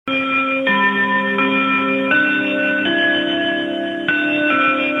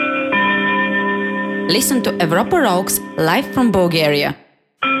Listen to Evropa Rocks live from Bulgaria.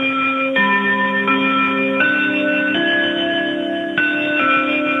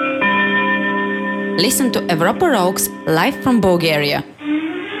 Listen to Evropa Rocks live from Bulgaria.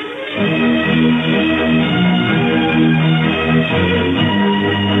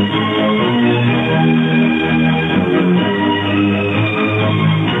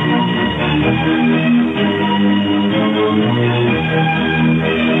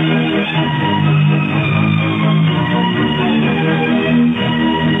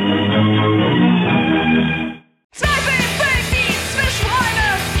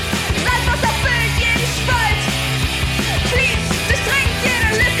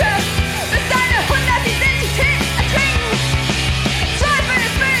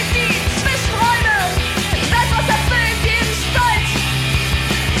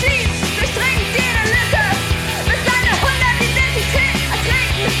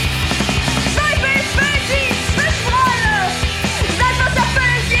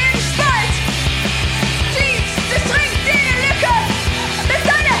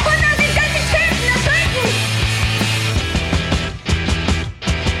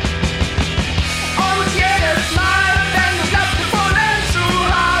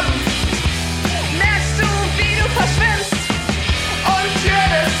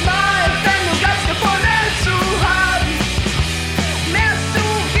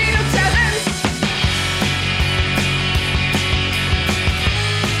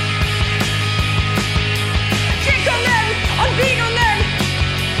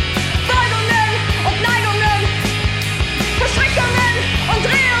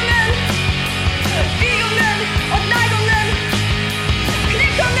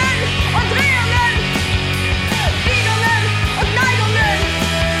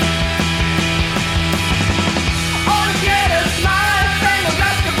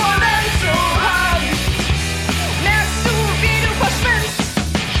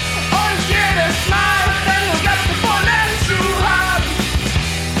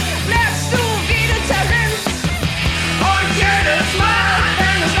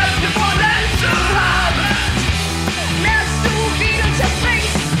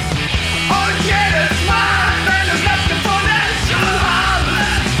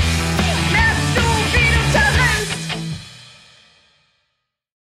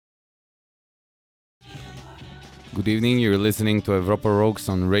 Good evening, you're listening to Evropa Rocks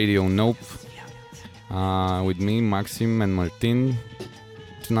on Radio Nope with me, Maxim and Martin.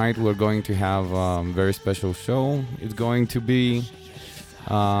 Tonight we're going to have a very special show. It's going to be,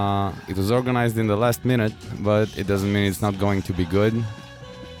 it was organized in the last minute, but it doesn't mean it's not going to be good.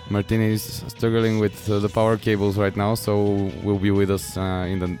 Martin is struggling with the power cables right now, so will be with us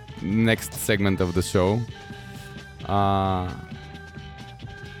in the next segment of the show.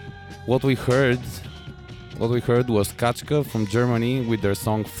 What we heard was Kachka from Germany with their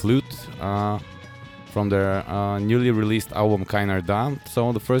song Flute from their newly released album Keiner Da.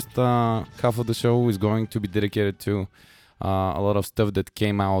 So the first half of the show is going to be dedicated to a lot of stuff that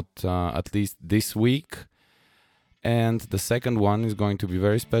came out at least this week. And the second one is going to be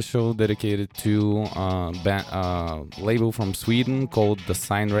very special, dedicated to a label from Sweden called The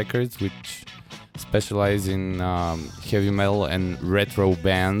Sign Records, which specialize in heavy metal and retro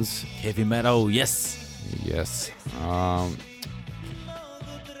bands. Heavy metal, yes! Yes.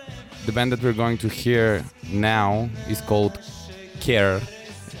 The band that we're going to hear now is called Care.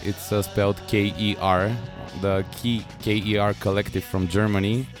 It's spelled K-E-R. The K-E-R Collective from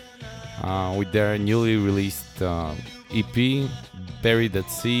Germany with their newly released EP, Buried at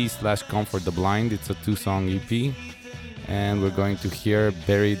Sea / Comfort the Blind. It's a 2-song EP. And we're going to hear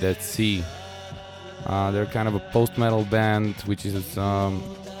Buried at Sea. They're kind of a post-metal band, which is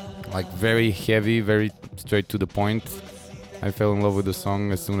like very heavy, very straight to the point. I fell in love with the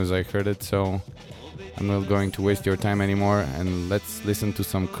song as soon as I heard it, so I'm not going to waste your time anymore, and let's listen to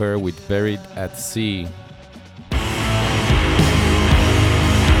some Kerr with Buried at Sea.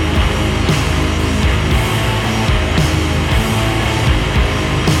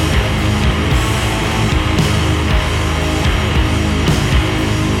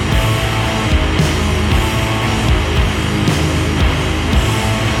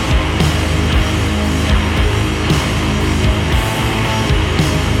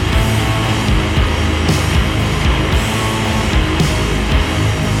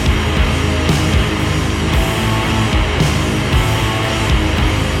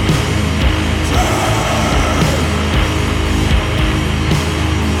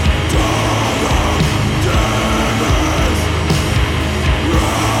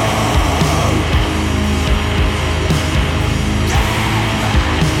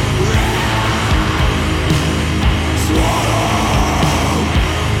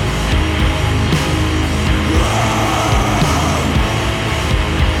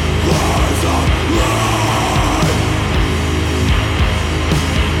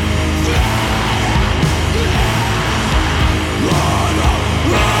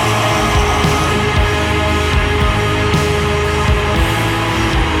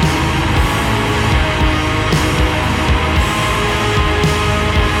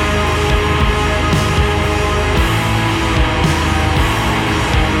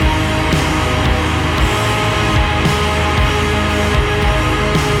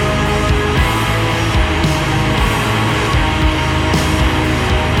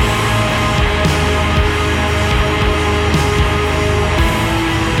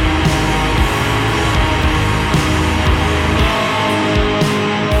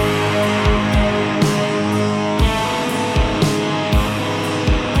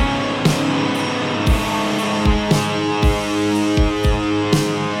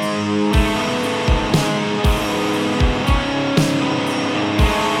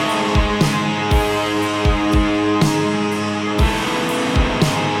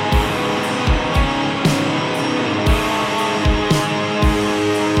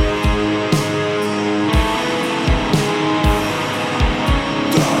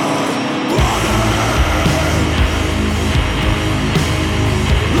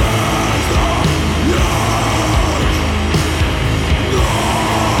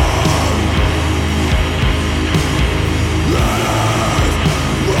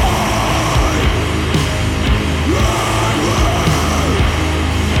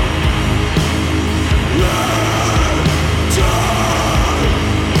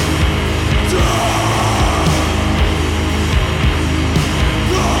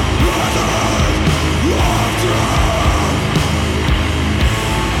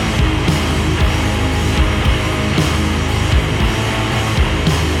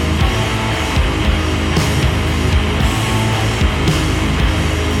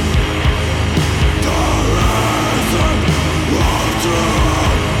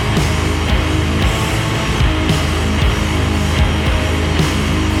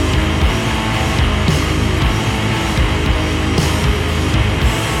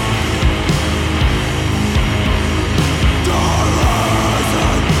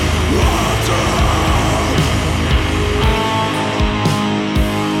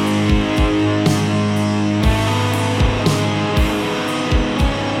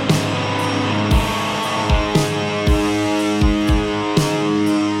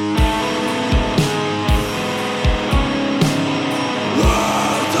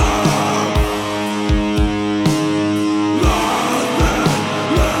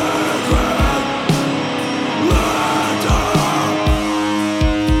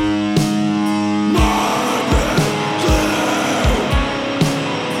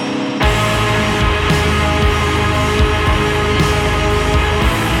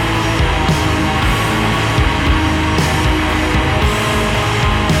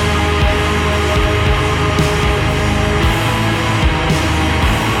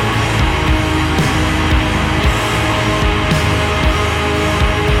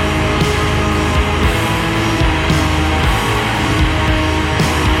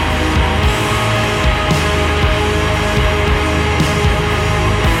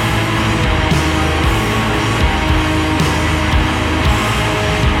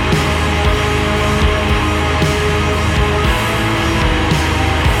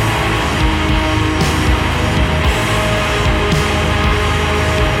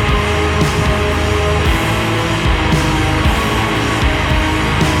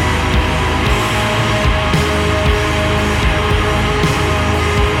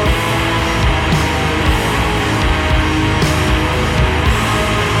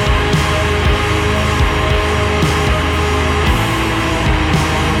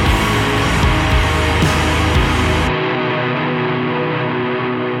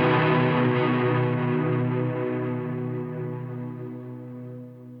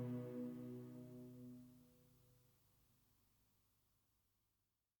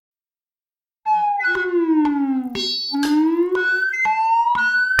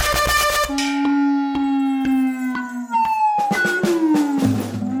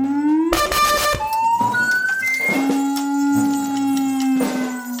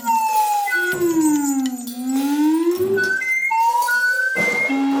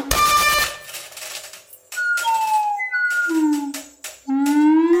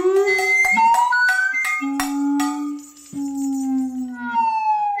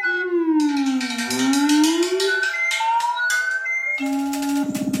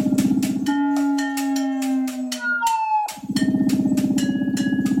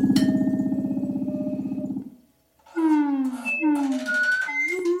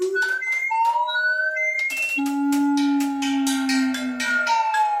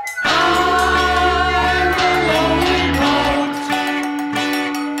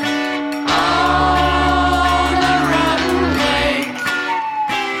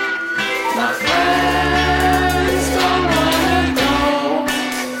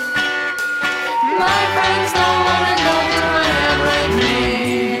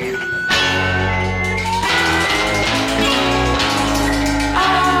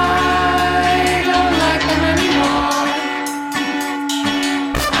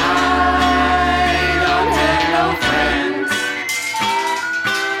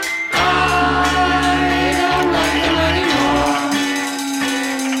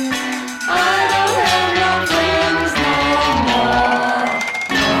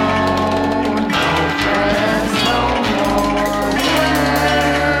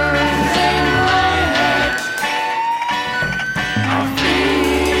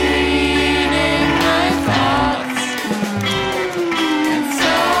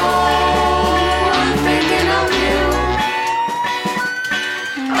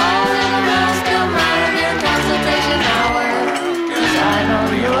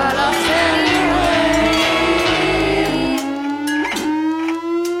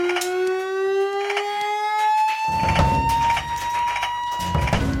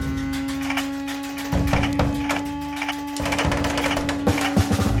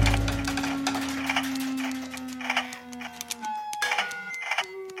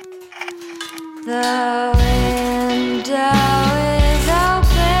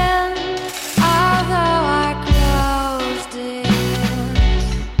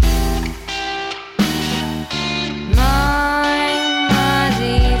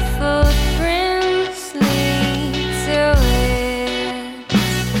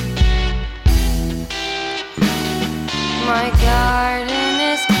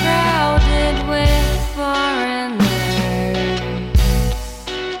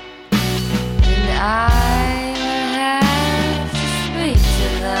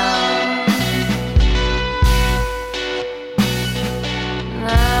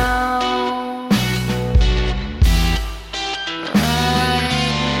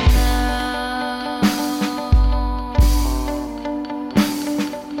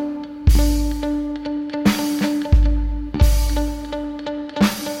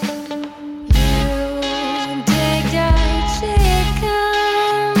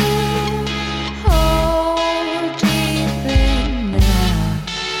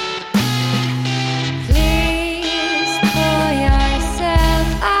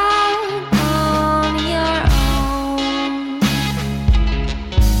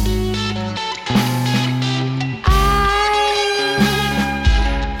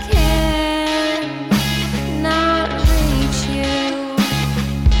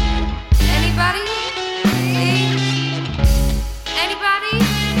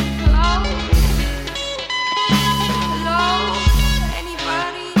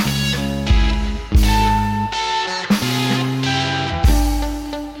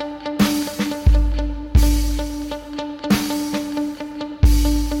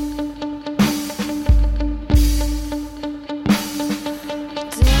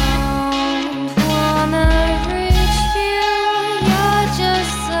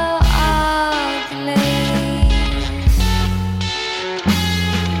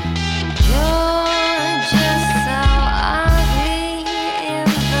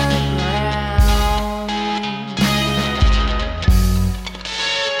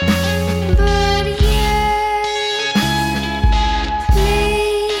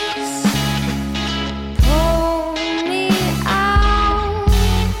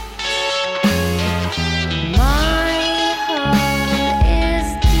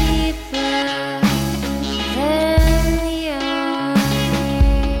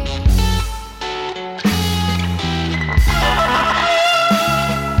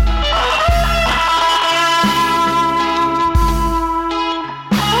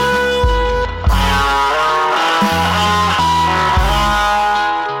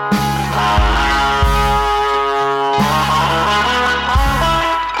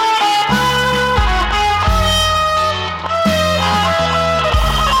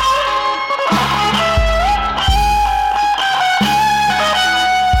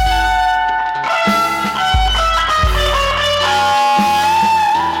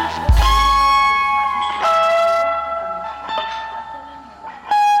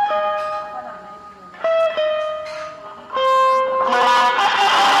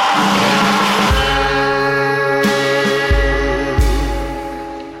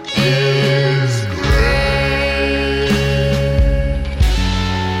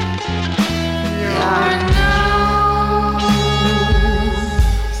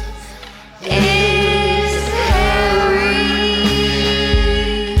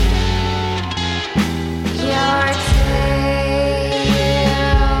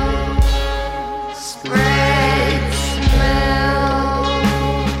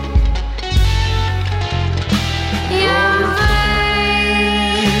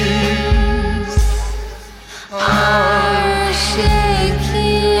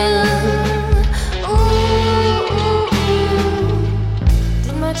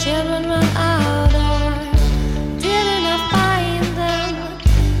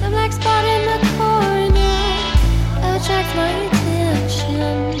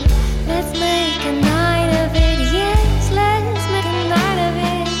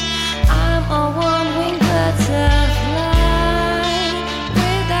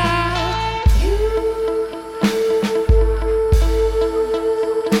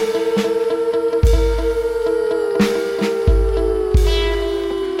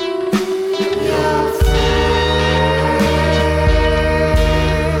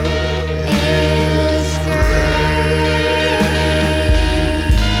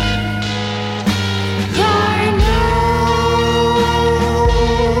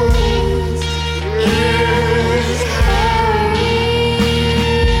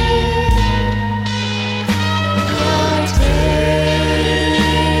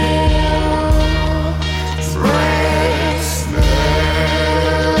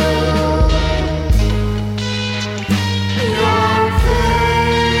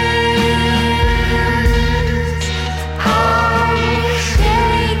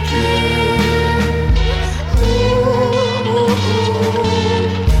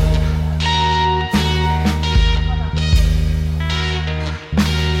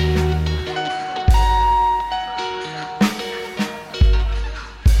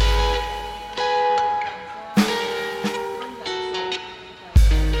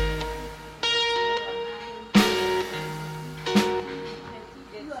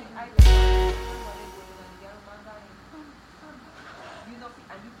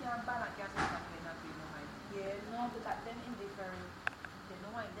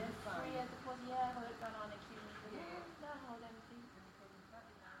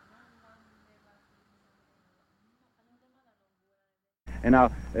 And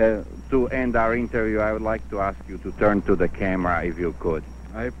now, to end our interview, I would like to ask you to turn to the camera if you could.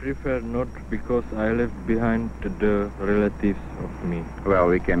 I prefer not because I left behind the relatives of me. Well,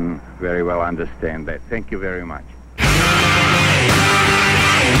 we can very well understand that. Thank you very much.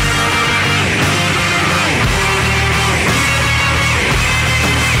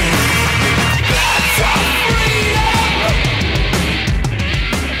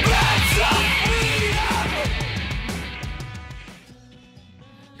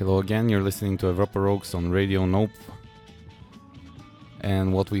 Hello again, you're listening to Europa Rocks on Radio Nope.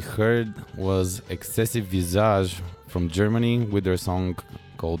 And what we heard was Excessive Visage from Germany with their song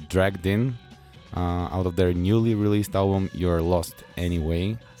called Dragged In, out of their newly released album You're Lost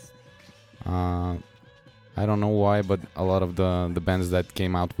Anyway. I don't know why, but a lot of the bands that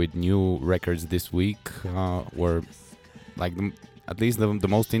came out with new records this week were like at least the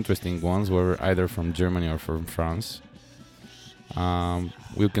most interesting ones were either from Germany or from France.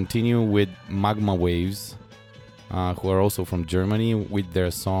 We'll continue with Magma Waves, who are also from Germany, with their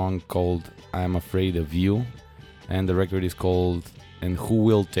song called I'm Afraid of You, and the record is called And Who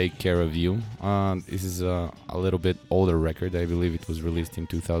Will Take Care of You. This is a little bit older record. I believe it was released in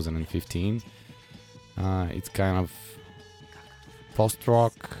 2015. It's kind of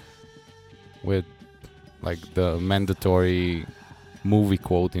post-rock with like the mandatory movie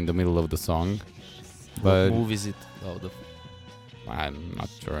quote in the middle of the song. But what movie is it? I'm not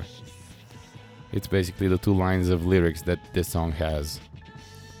sure. It's basically the two lines of lyrics that this song has.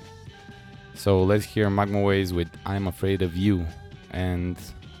 So let's hear Magma Waves with I'm Afraid of You. And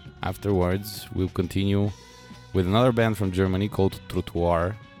afterwards we'll continue with another band from Germany called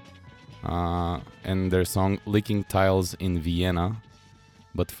Trottoir. And their song Licking Tiles in Vienna.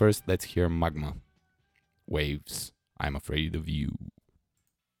 But first let's hear Magma Waves. I'm Afraid of You.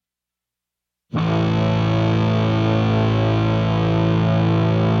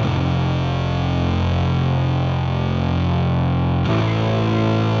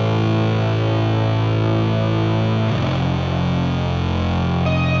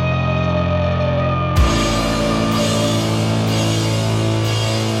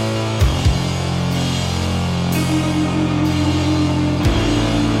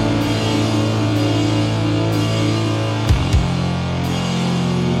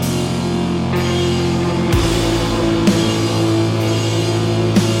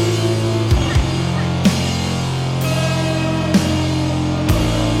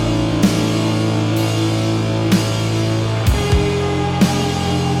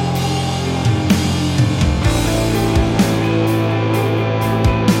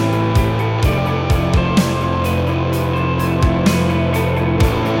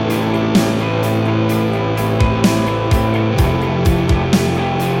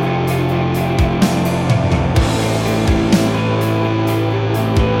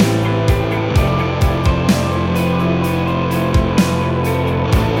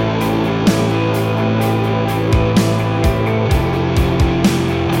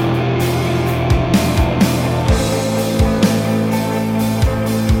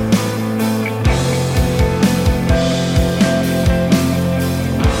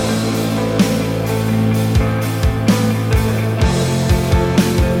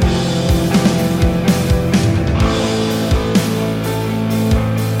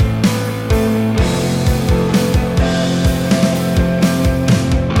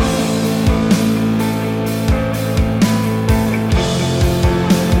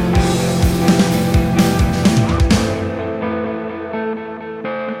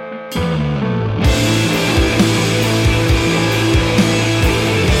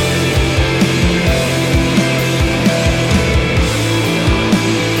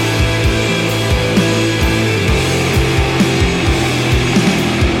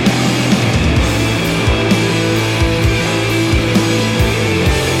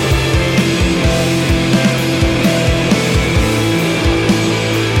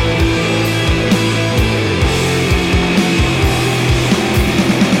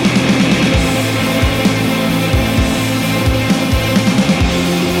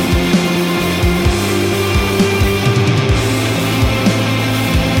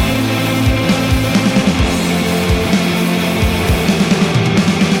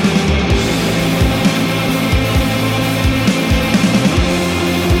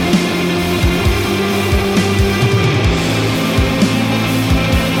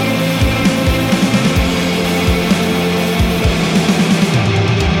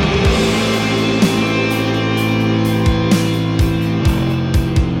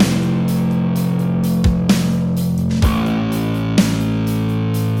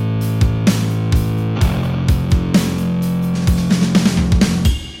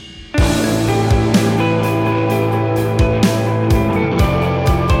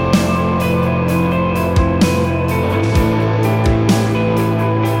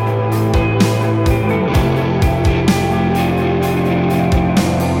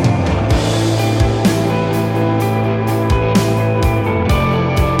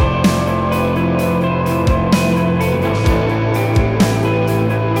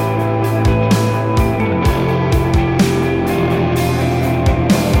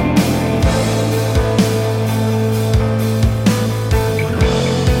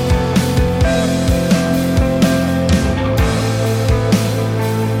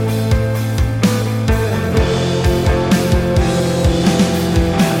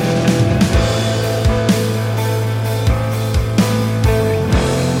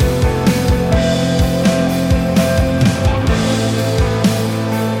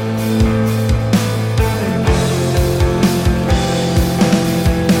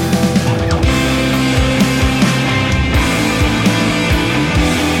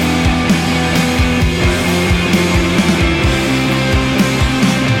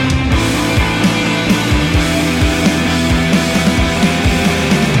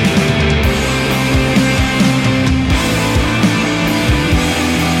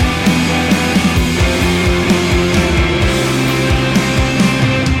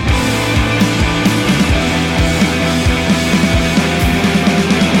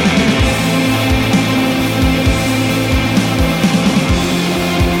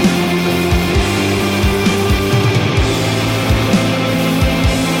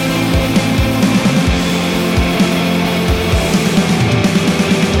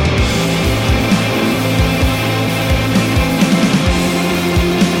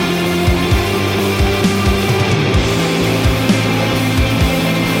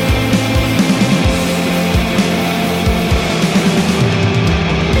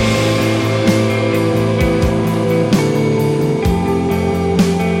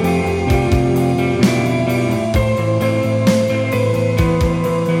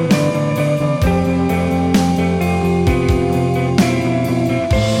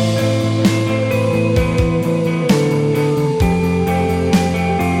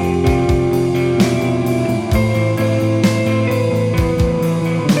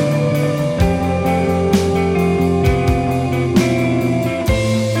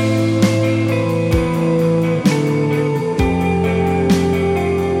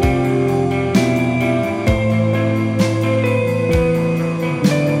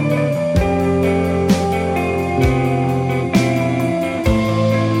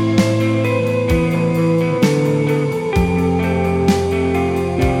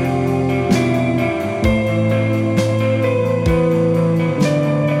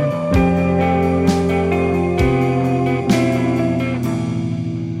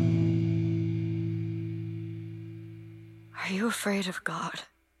 Are you afraid of God?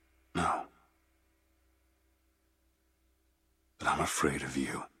 No. But I'm afraid of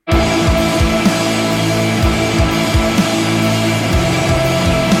you.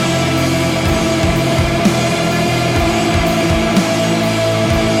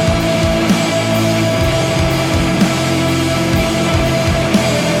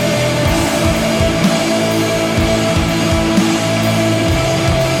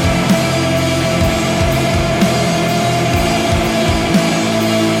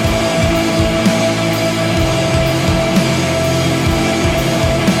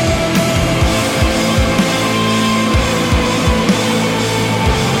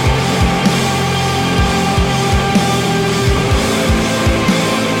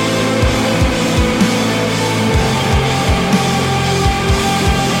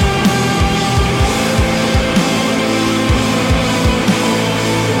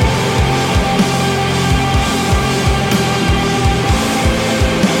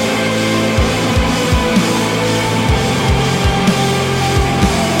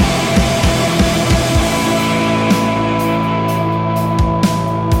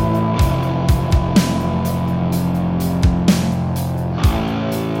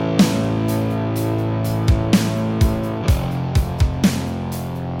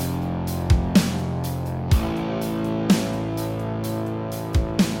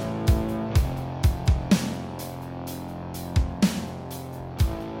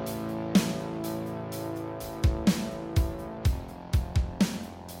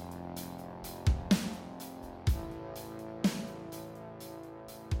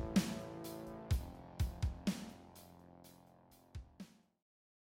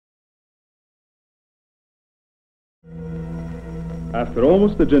 After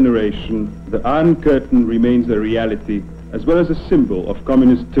almost a generation, the Iron Curtain remains a reality as well as a symbol of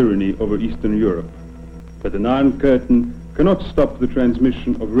communist tyranny over Eastern Europe. But an Iron Curtain cannot stop the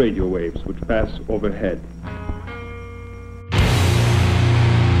transmission of radio waves which pass overhead.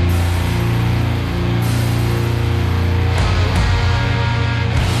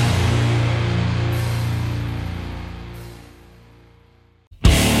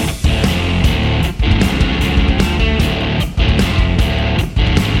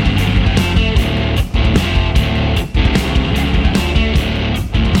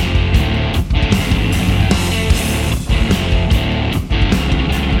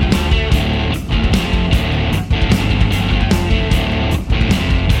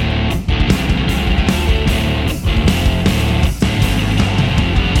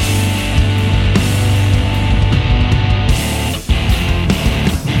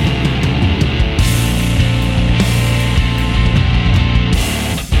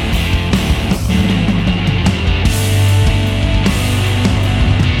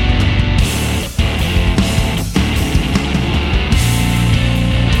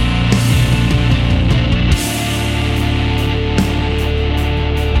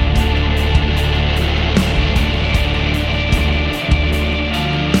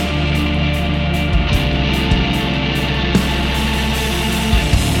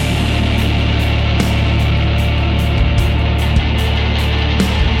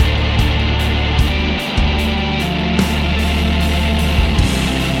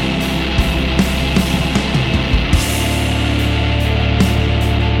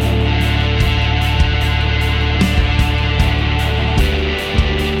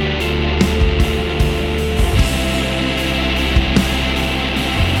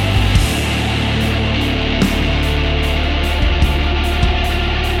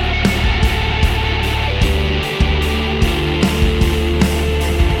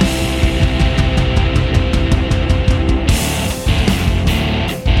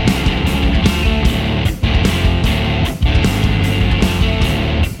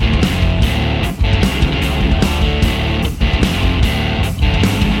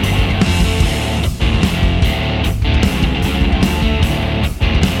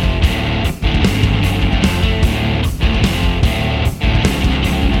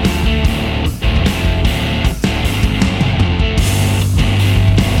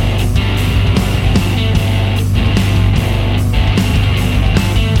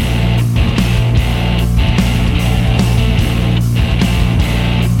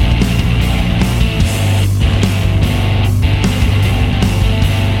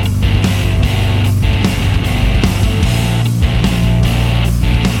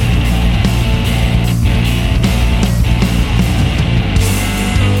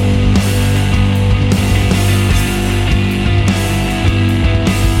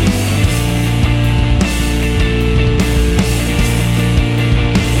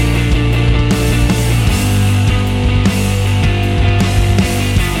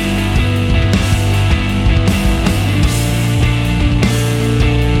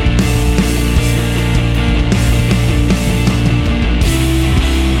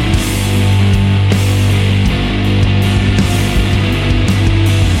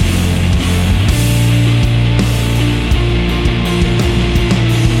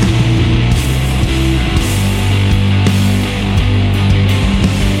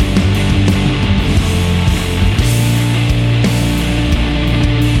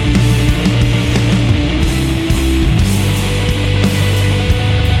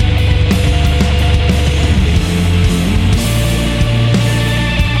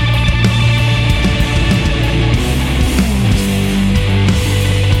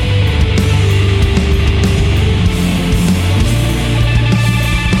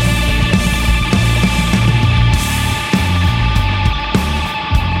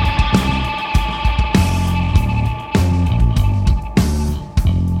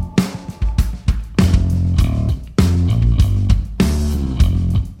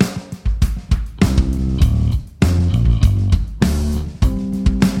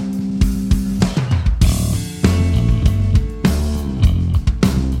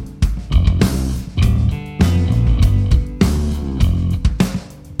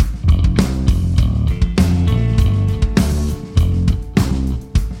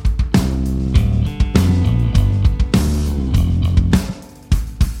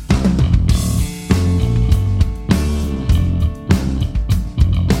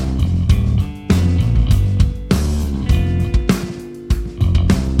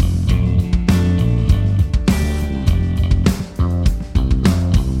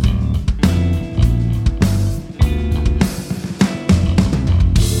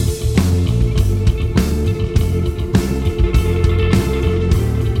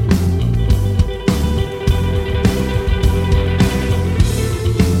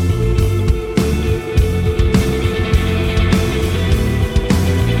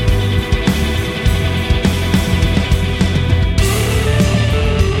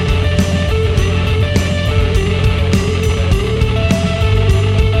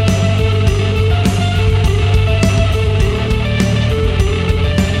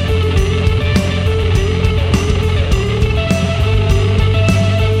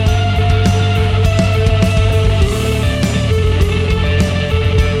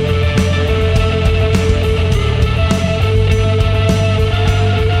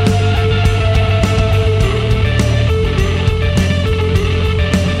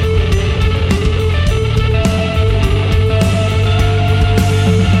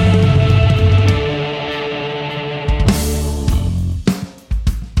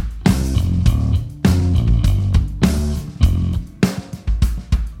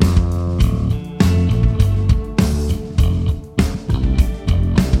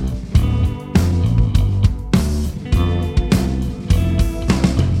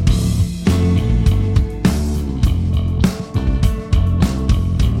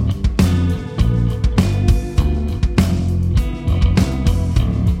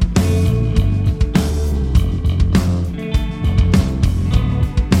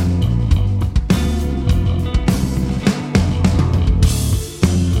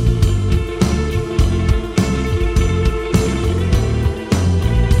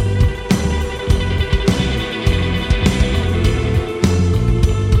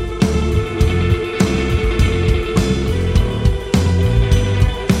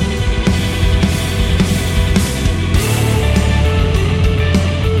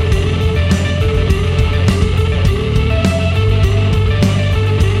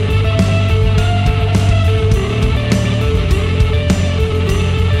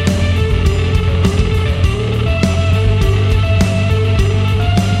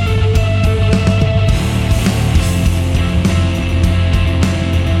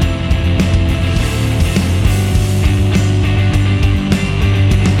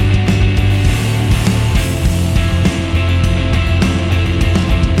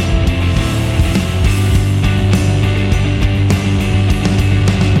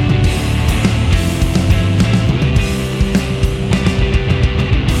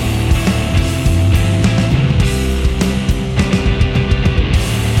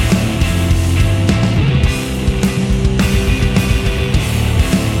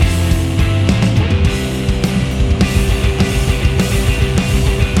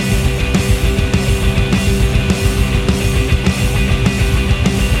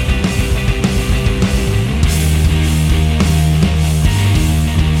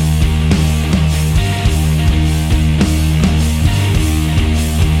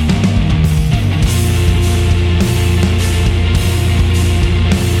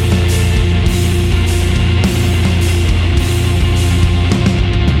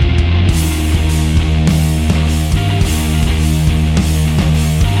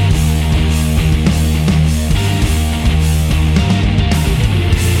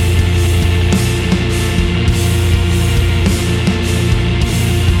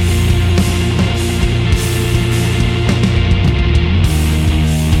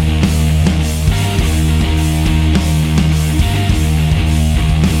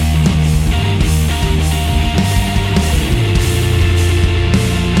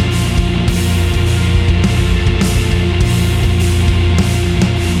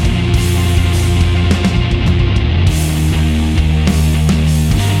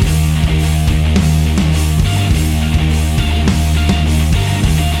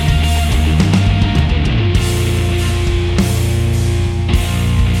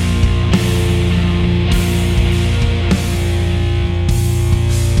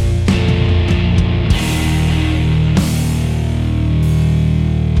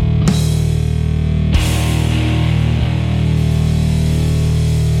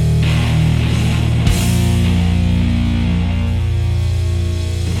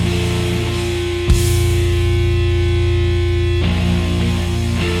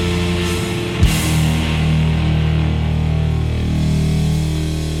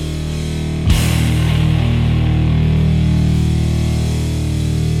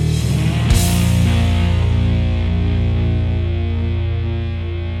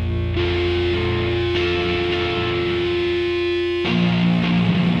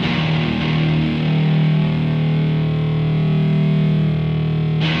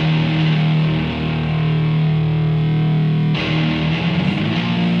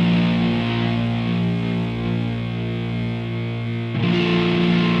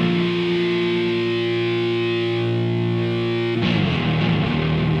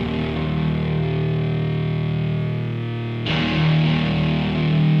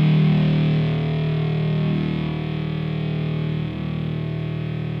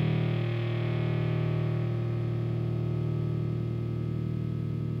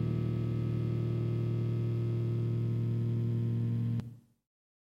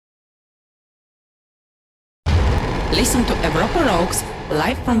 Listen to Europa Rocks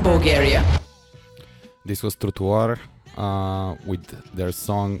live from Bulgaria. This was Trottoir with their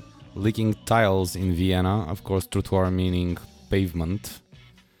song Licking Tiles in Vienna. Of course, trottoir meaning pavement.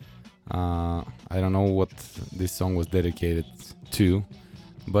 I don't know what this song was dedicated to,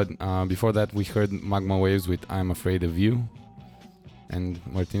 but before that we heard Magma Waves with I'm Afraid of You. And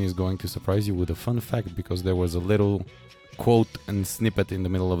Martin is going to surprise you with a fun fact, because there was a little quote and snippet in the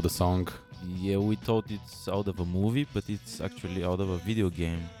middle of the song. Yeah, we thought it's out of a movie, but it's actually out of a video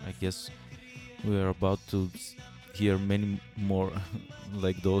game. I guess we are about to hear many more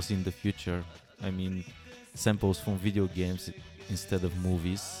like those in the future. I mean, samples from video games instead of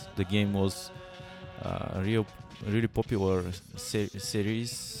movies. The game was a really popular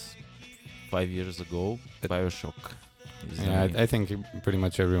series 5 years ago, BioShock. Yeah, I think pretty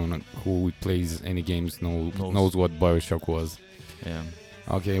much everyone who plays any games knows what BioShock was. Yeah.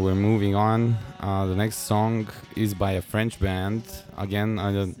 Okay, we're moving on. The next song is by a French band.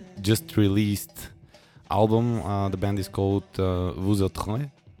 Again, just released album. The band is called Vous Autres,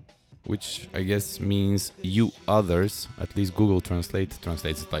 which I guess means you others. At least Google translates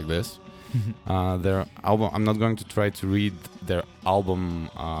it like this. Their album. I'm not going to try to read their album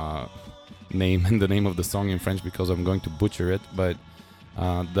name and the name of the song in French because I'm going to butcher it. But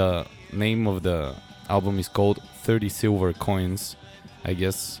the name of the album is called 30 Silver Coins. I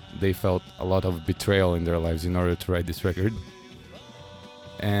guess they felt a lot of betrayal in their lives in order to write this record.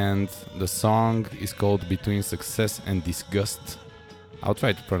 And the song is called Between Success and Disgust. I'll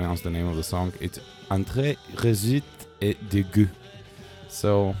try to pronounce the name of the song. It's Entrée, Réussite et Dégoût.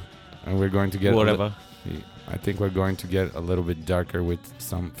 So, and we're going to get... Whatever. I think we're going to get a little bit darker with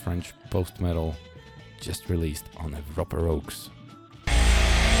some French post-metal just released on Europa Rocks.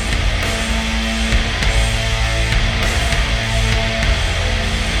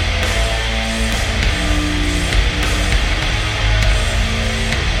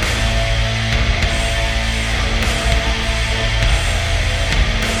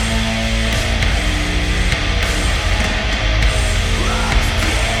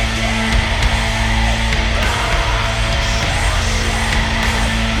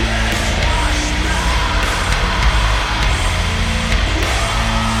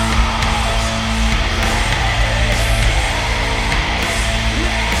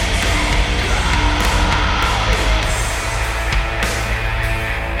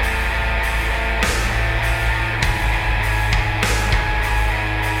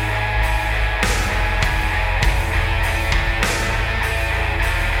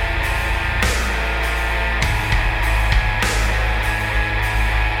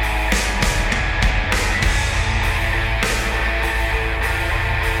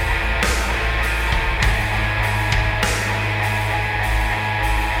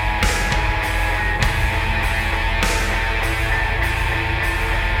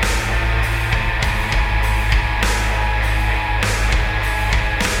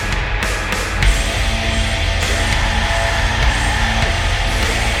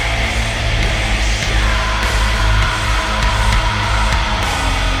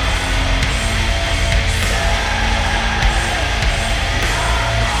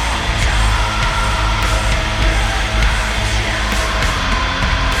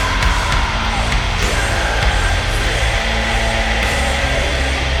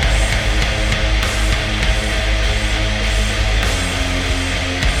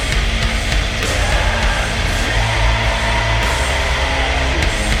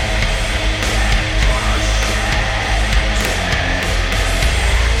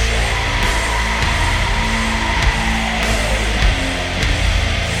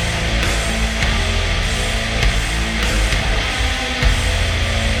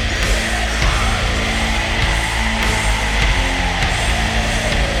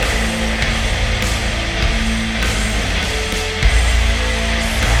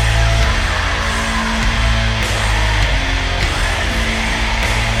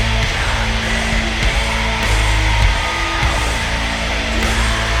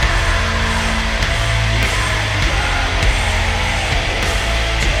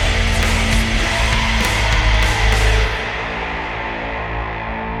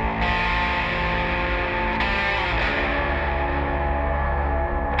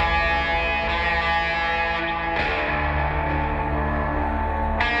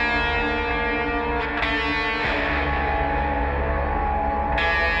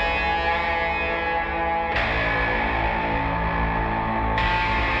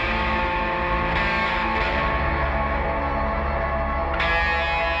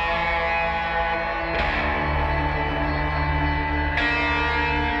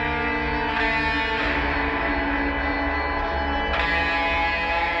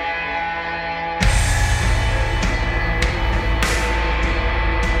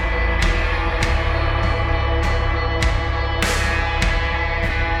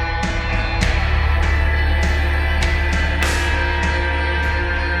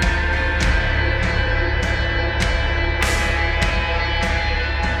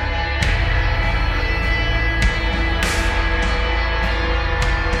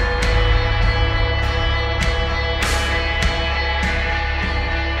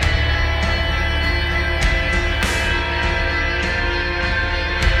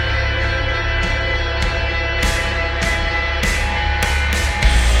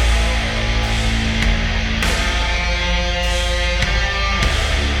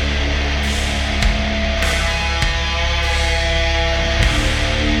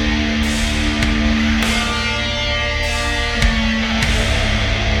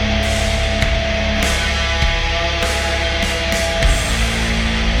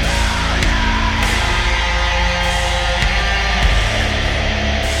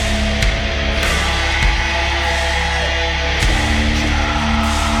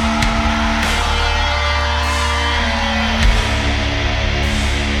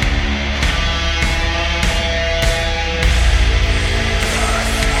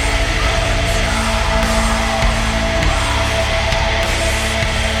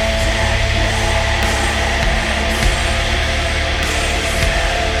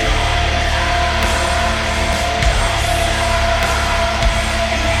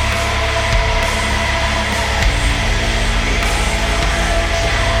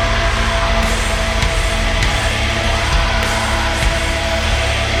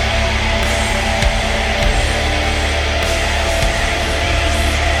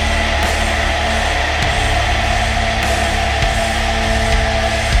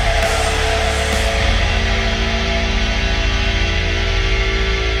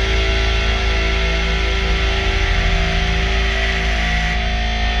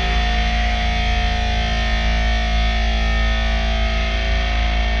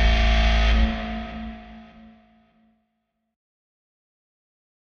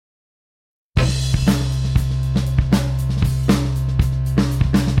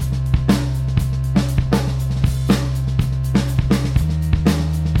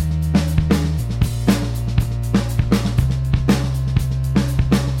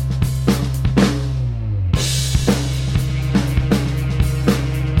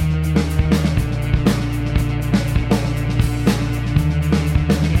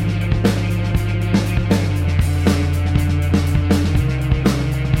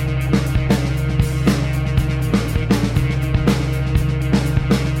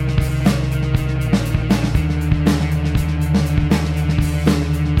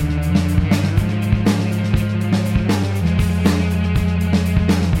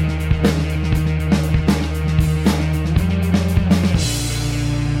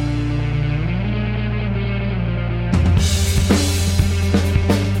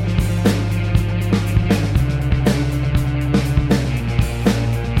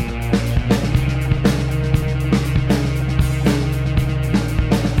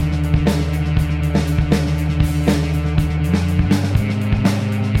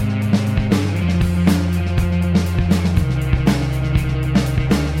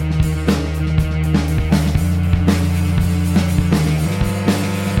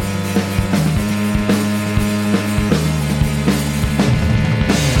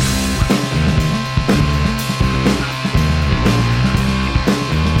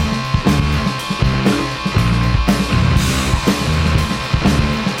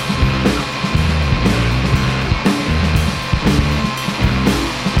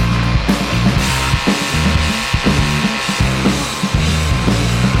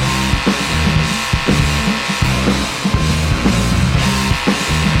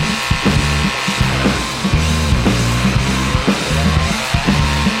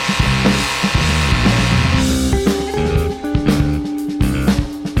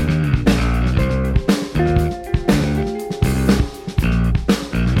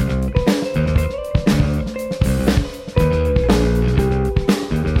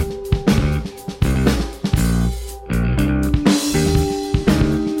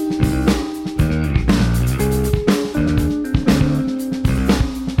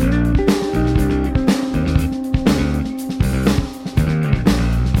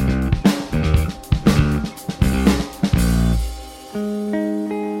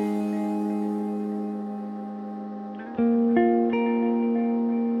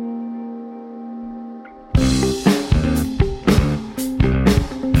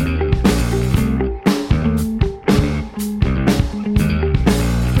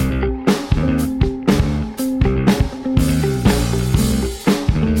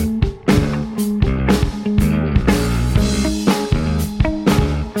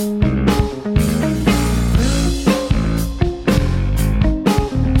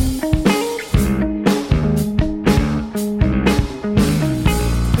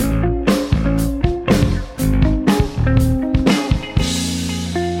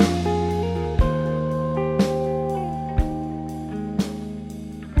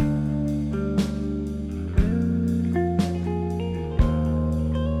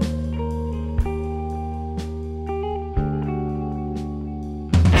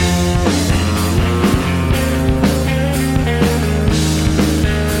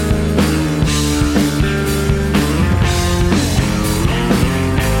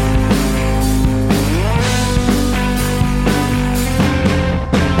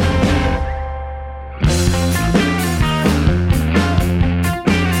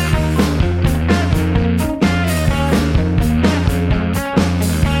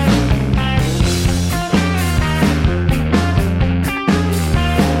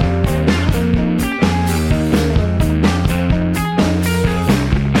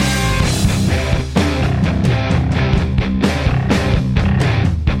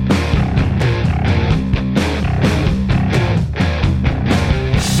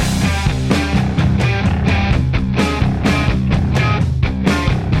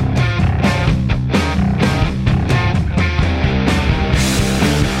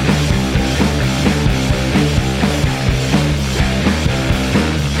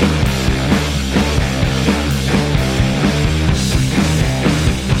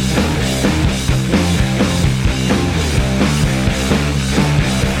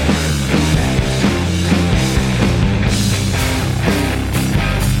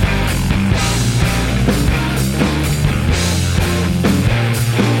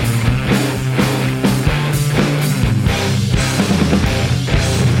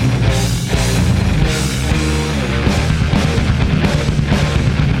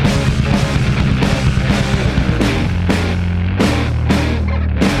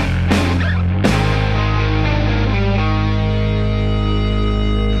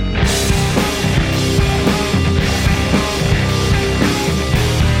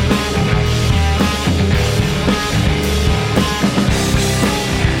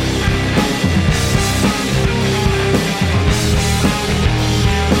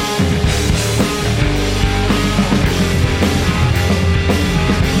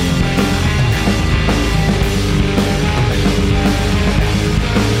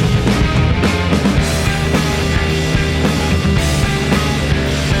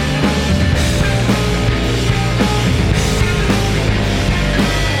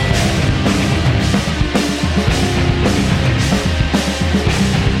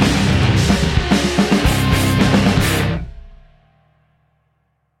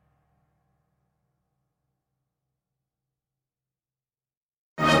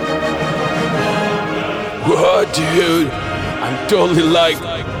 totally like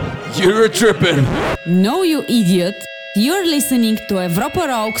you're tripping. No, you idiot. You're listening to Evropa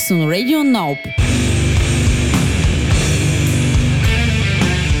Rocks on Radio Nope.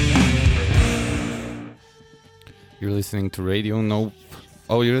 You're listening to Radio Nope.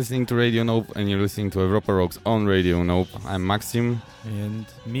 Oh, you're listening to Radio Nope, and you're listening to Evropa Rocks on Radio Nope. I'm Maxim. And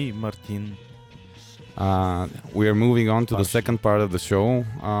me, Martin. We are moving on to the second part of the show.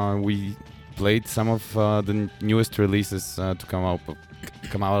 We played some of the newest releases to come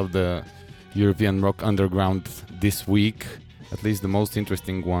out of the European rock underground this week. At least the most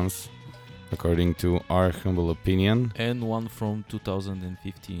interesting ones, according to our humble opinion. And one from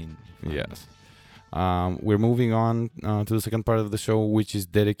 2015. Yes. We're moving on to the second part of the show, which is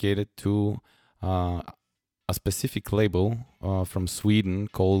dedicated to a specific label from Sweden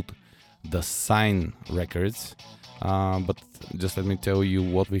called The Sign Records. But just let me tell you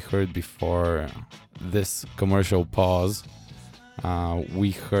what we heard before this commercial pause.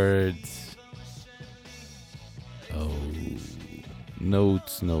 We heard... Oh...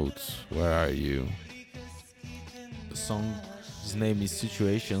 Notes, where are you? The song's name is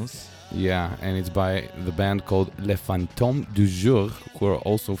Situations. Yeah, and it's by the band called Les Fantômes du Jour, who are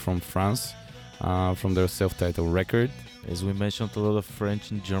also from France, from their self-titled record. As we mentioned, a lot of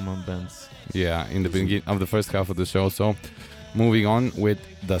French and German bands. Yeah, in the beginning of the first half of the show. So, moving on with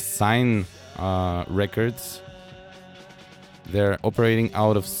the Sign Records. They're operating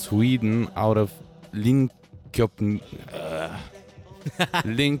out of Sweden, out of Linköping.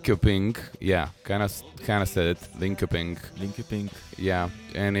 Linköping, yeah, kind of said it. Linköping. Yeah,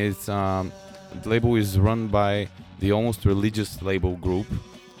 and it's the label is run by the Almost Religious label group.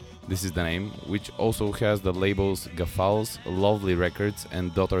 This is the name, which also has the labels Gafals, Lovely Records,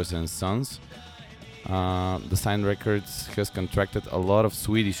 and Daughters and Sons. The Sign Records has contracted a lot of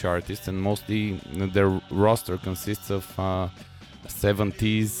Swedish artists, and mostly their roster consists of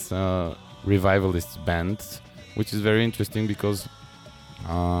 70s revivalist bands, which is very interesting because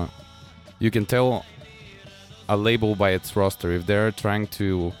you can tell a label by its roster. If they're trying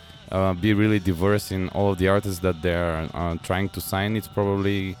to be really diverse in all of the artists that they're trying to sign, it's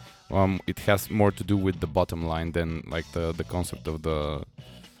probably it has more to do with the bottom line than like the concept of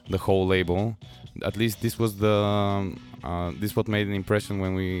the whole label. At least this was this what made an impression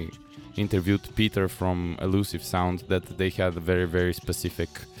when we interviewed Peter from Elusive Sound, that they had a very, very specific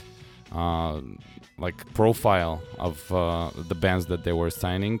like profile of the bands that they were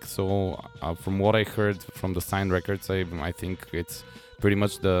signing. So from what I heard from the Sign Records, I think it's pretty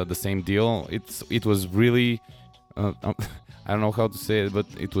much the same deal. It was really I don't know how to say it, but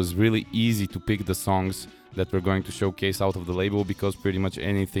it was really easy to pick the songs that we're going to showcase out of the label, because pretty much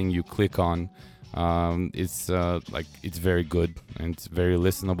anything you click on, it's very good, and it's very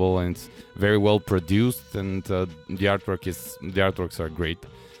listenable, and it's very well produced, and the artworks are great.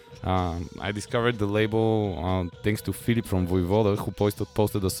 I discovered the label thanks to Philip from Voivode, who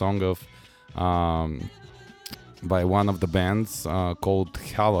posted a song of by one of the bands called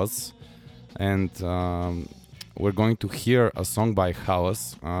Halas, and we're going to hear a song by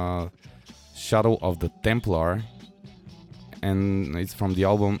Halas, Shadow of the Templar, and it's from the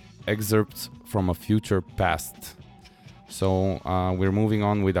album Excerpts from a Future Past. So we're moving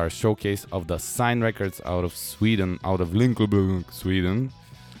on with our showcase of the Sign Records out of Sweden, out of Linköping, Sweden.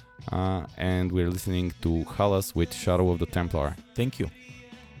 And we're listening to Halas with Shadow of the Templar. Thank you.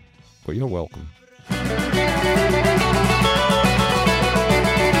 Well, you're welcome.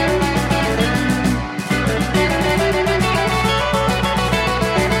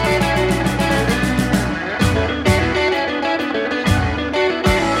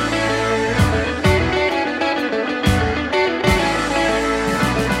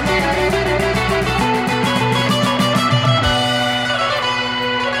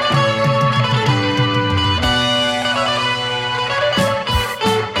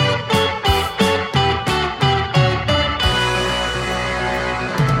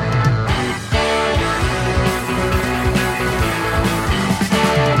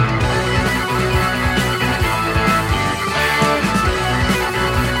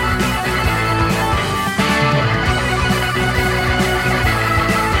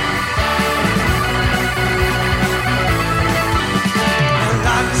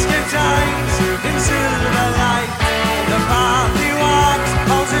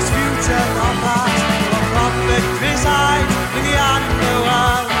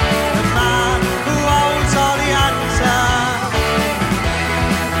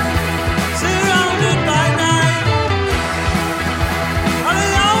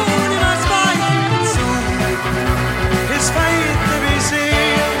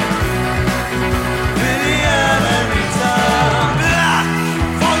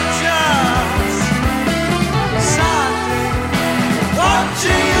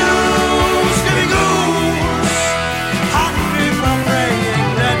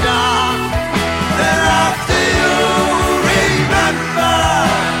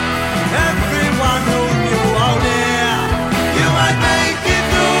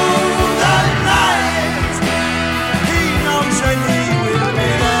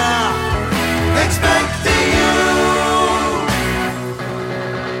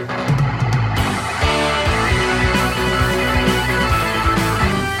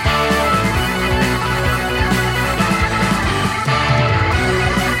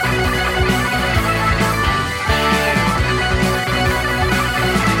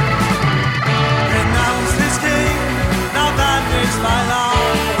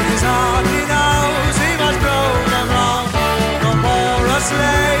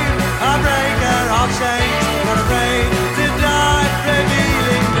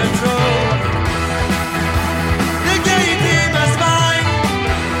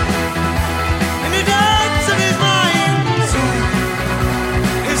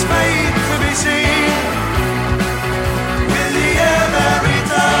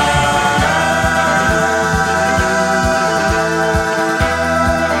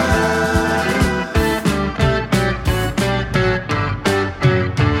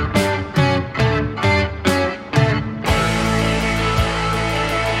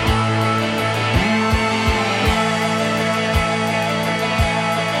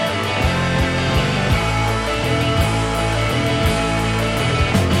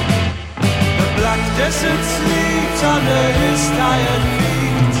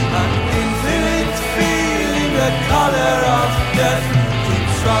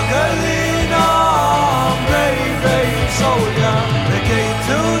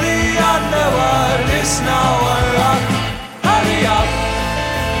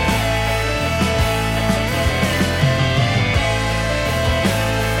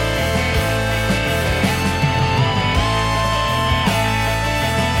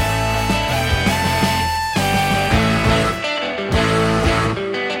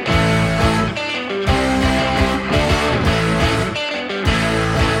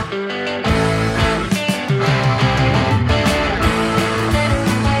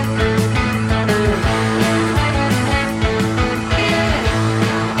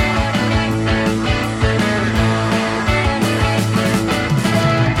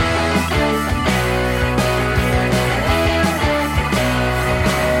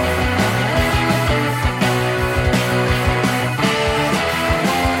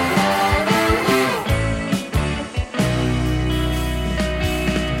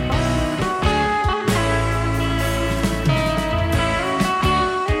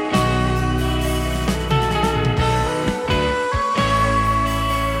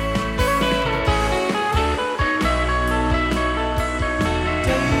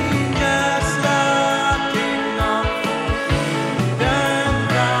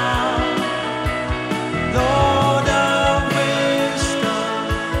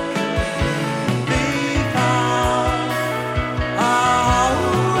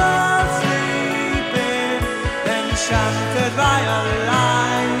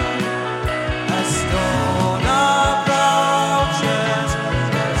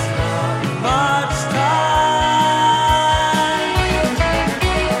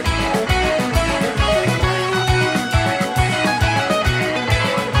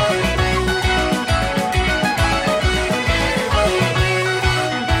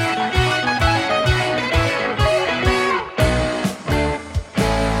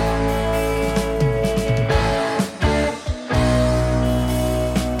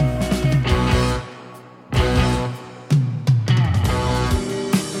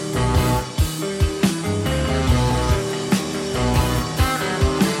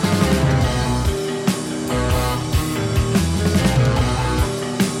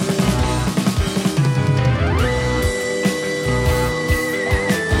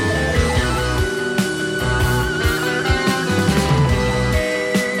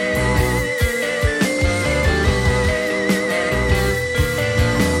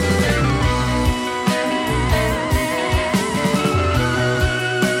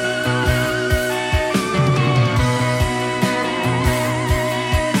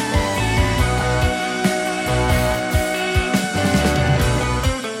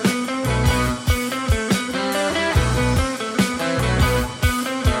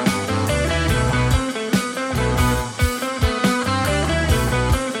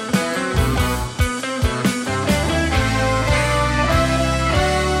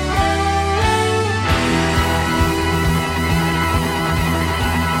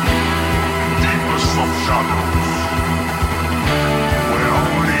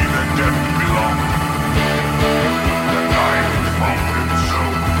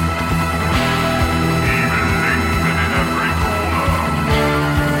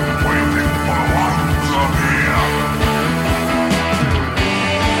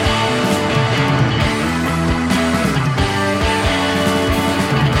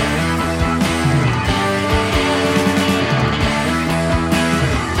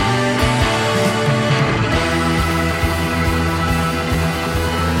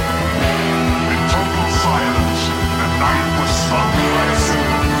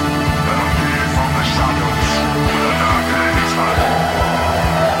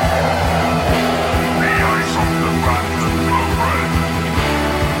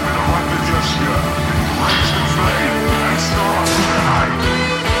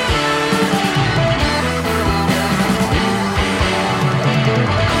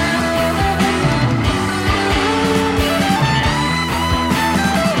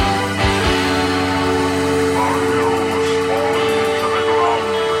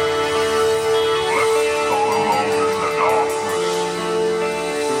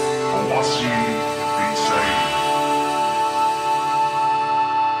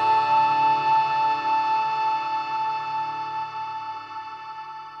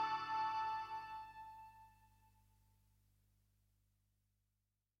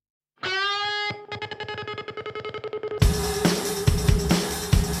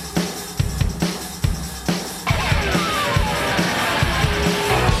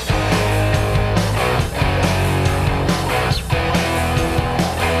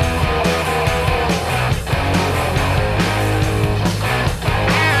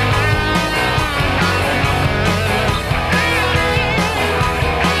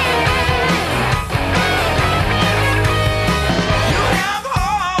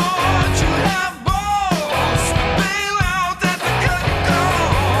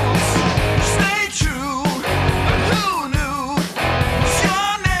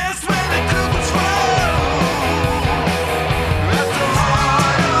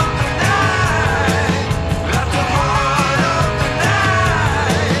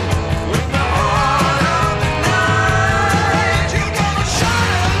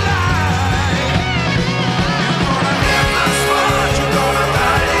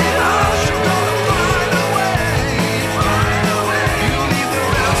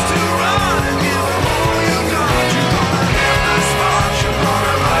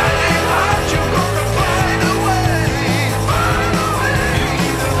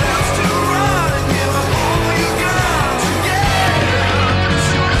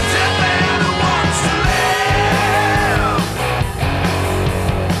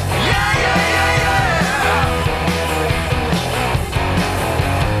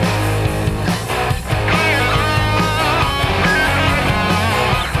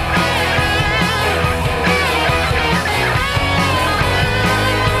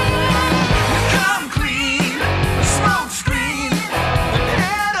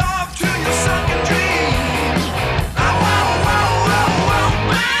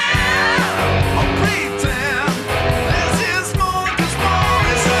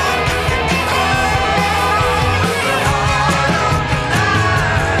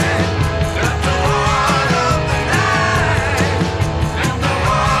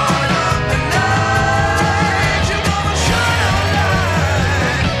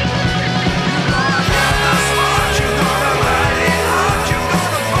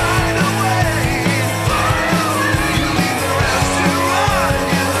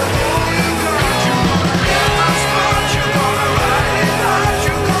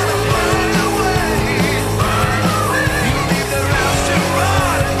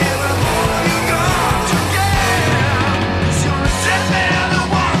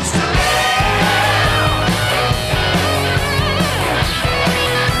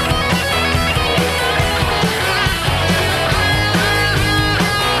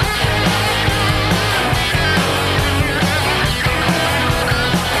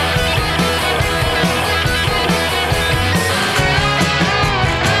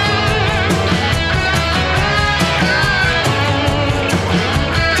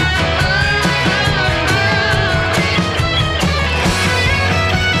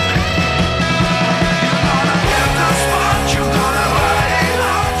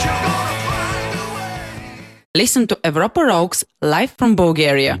 Listen to Evropa Rocks live from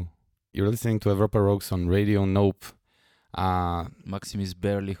Bulgaria. You're listening to Evropa Rocks on Radio Nope. Maxim is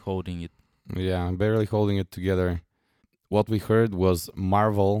barely holding it. Yeah, I'm barely holding it together. What we heard was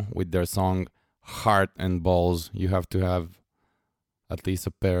Marvel with their song Heart and Balls. You have to have at least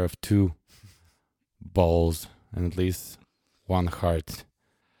a pair of two balls and at least one heart.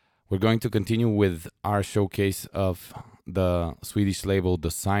 We're going to continue with our showcase of the Swedish label The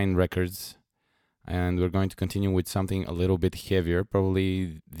Sign Records, and we're going to continue with something a little bit heavier,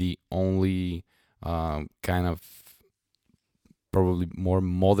 probably the only kind of probably more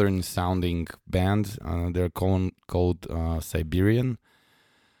modern sounding band. They're called Siberian,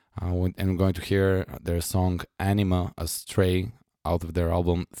 and we're going to hear their song Anima Astray out of their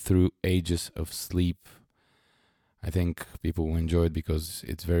album Through Ages of Sleep. I think people will enjoy it because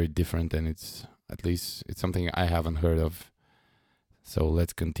it's very different, and it's something I haven't heard of. So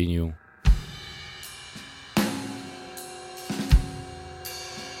let's continue.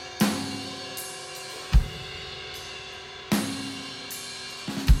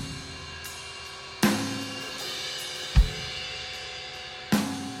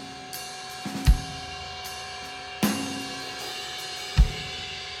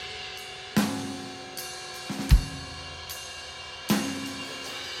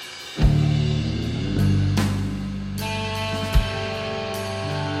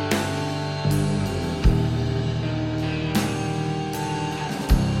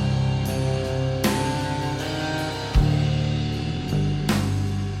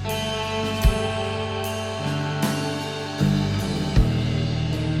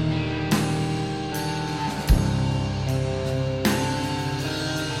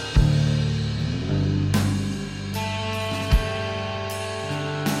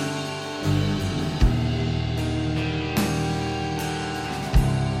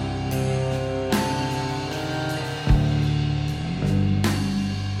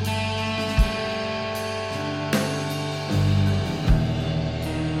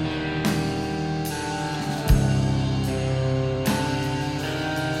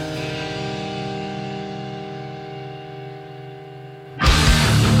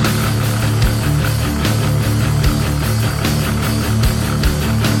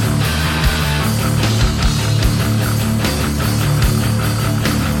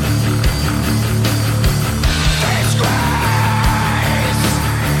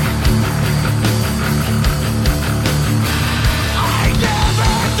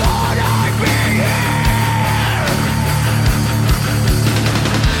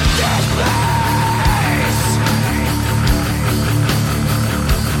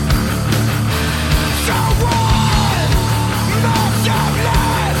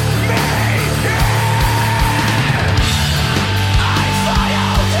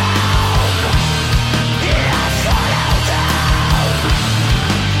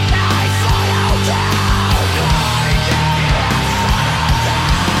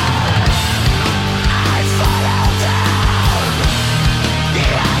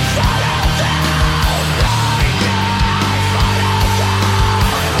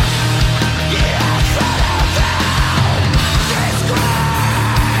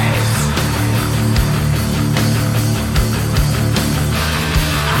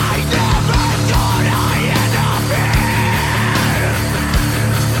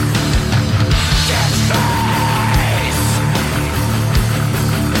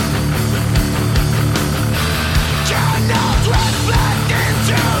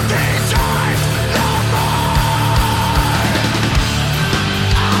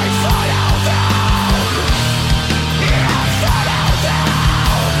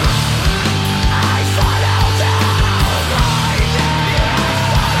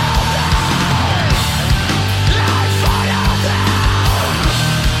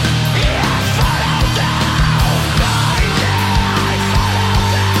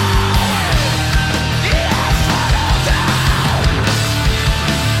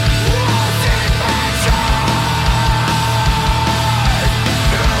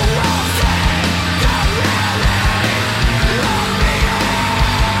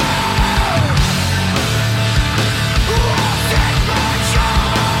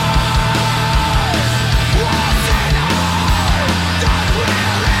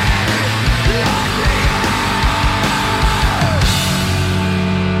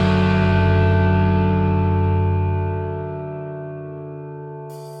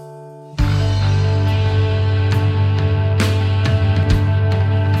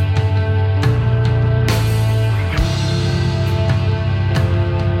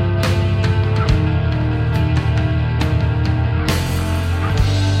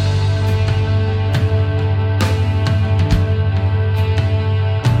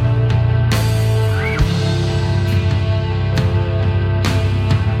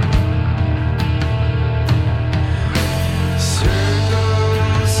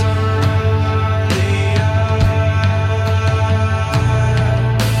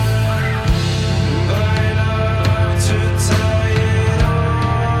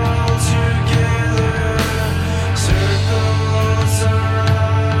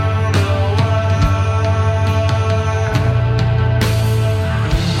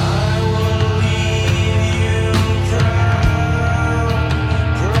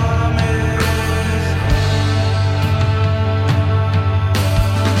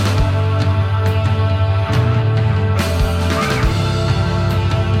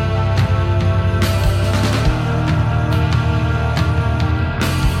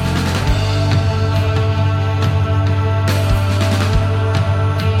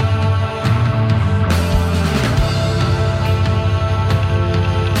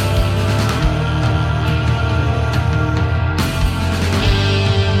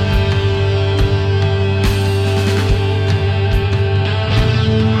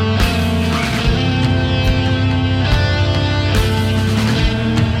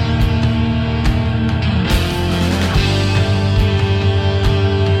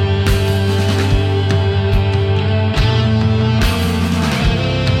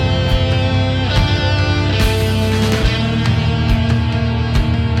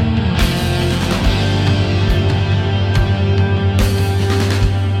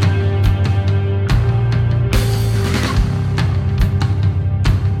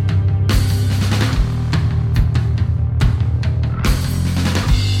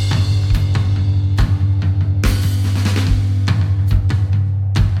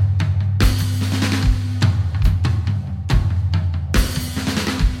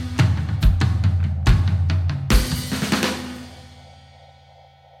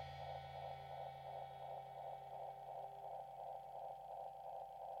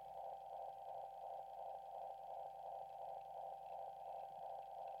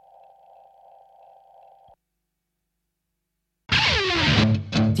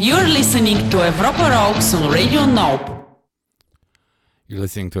 You're listening to Europa Rocks on Radio Nope. You're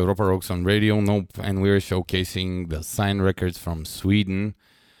listening to Europa Rocks on Radio Nope, and we're showcasing the Sign Records from Sweden,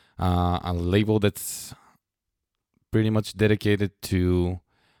 a label that's pretty much dedicated to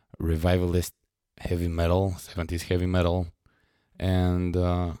revivalist heavy metal, 70s heavy metal, and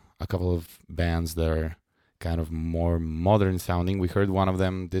a couple of bands that are kind of more modern sounding. We heard one of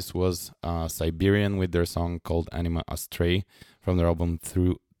them. This was Siberian with their song called Anima Astray from their album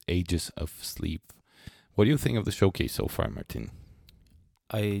Through Ages of Sleep. What do you think of the showcase so far, Martin?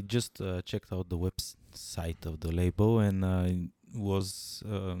 I just checked out the website of the label, and I was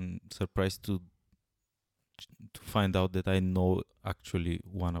surprised to find out that I know actually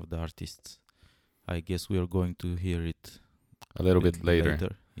one of the artists. I guess we are going to hear it A little bit later.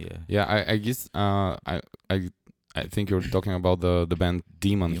 Yeah. I guess I think you're talking about the band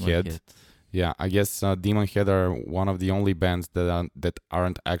Demon Head. Yeah, I guess Demon Head are one of the only bands that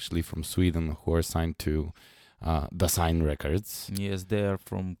aren't actually from Sweden who are signed to the Sign Records. Yes, they are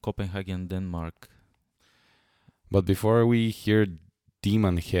from Copenhagen, Denmark. But before we hear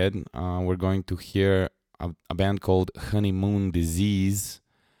Demon Head, we're going to hear a band called Honeymoon Disease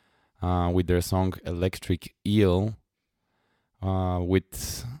with their song Electric Eel.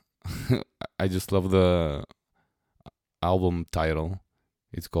 With I just love the album title.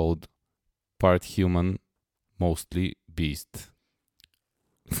 It's called Part Human, Mostly Beast.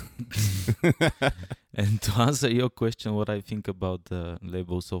 And to answer your question, what I think about the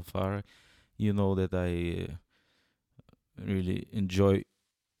label so far, you know that I really enjoy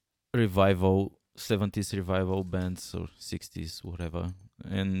 70s revival bands or 60s, whatever.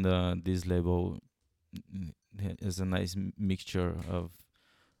 And this label has a nice mixture of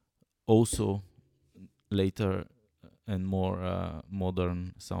also later and more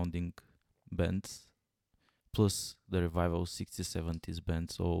modern sounding bands, plus the revival 60s, 70s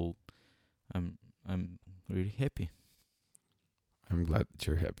bands. So I'm really happy. I'm glad that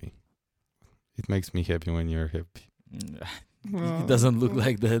you're happy. It makes me happy when you're happy. It doesn't look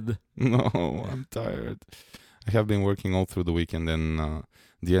like that. No, I'm tired. I have been working all through the weekend, and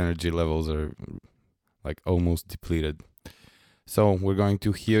the energy levels are like almost depleted. So we're going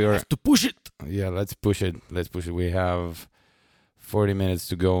to hear... Have to push it! Yeah, let's push it. We have 40 minutes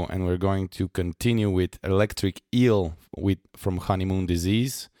to go, and we're going to continue with Electric Eel from Honeymoon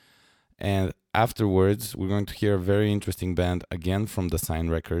Disease. And afterwards, we're going to hear a very interesting band, again from the Sign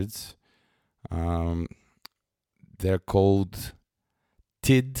Records. They're called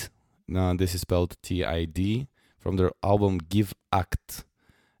TID. This is spelled T-I-D, from their album Give Act.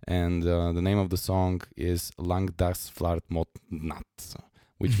 And the name of the song is Lang Das Flart Mot Natt,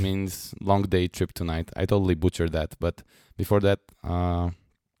 which means Long Day Trip Tonight. I totally butchered that, but before that...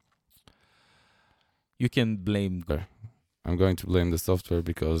 you can blame... I'm going to blame the software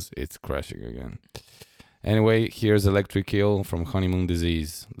because it's crashing again. Anyway, here's Electric Eel from Honeymoon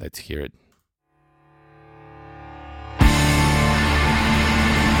Disease. Let's hear it.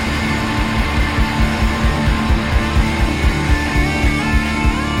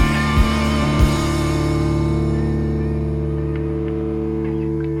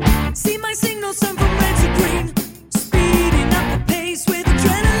 See my signals turn from red to green, speeding up the pace with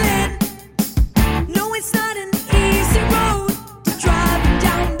adrenaline. No, it's not an easy road to driving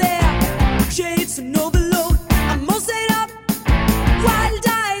down there. Shades and overload. I'm all set up,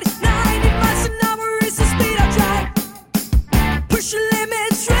 wild-eyed, night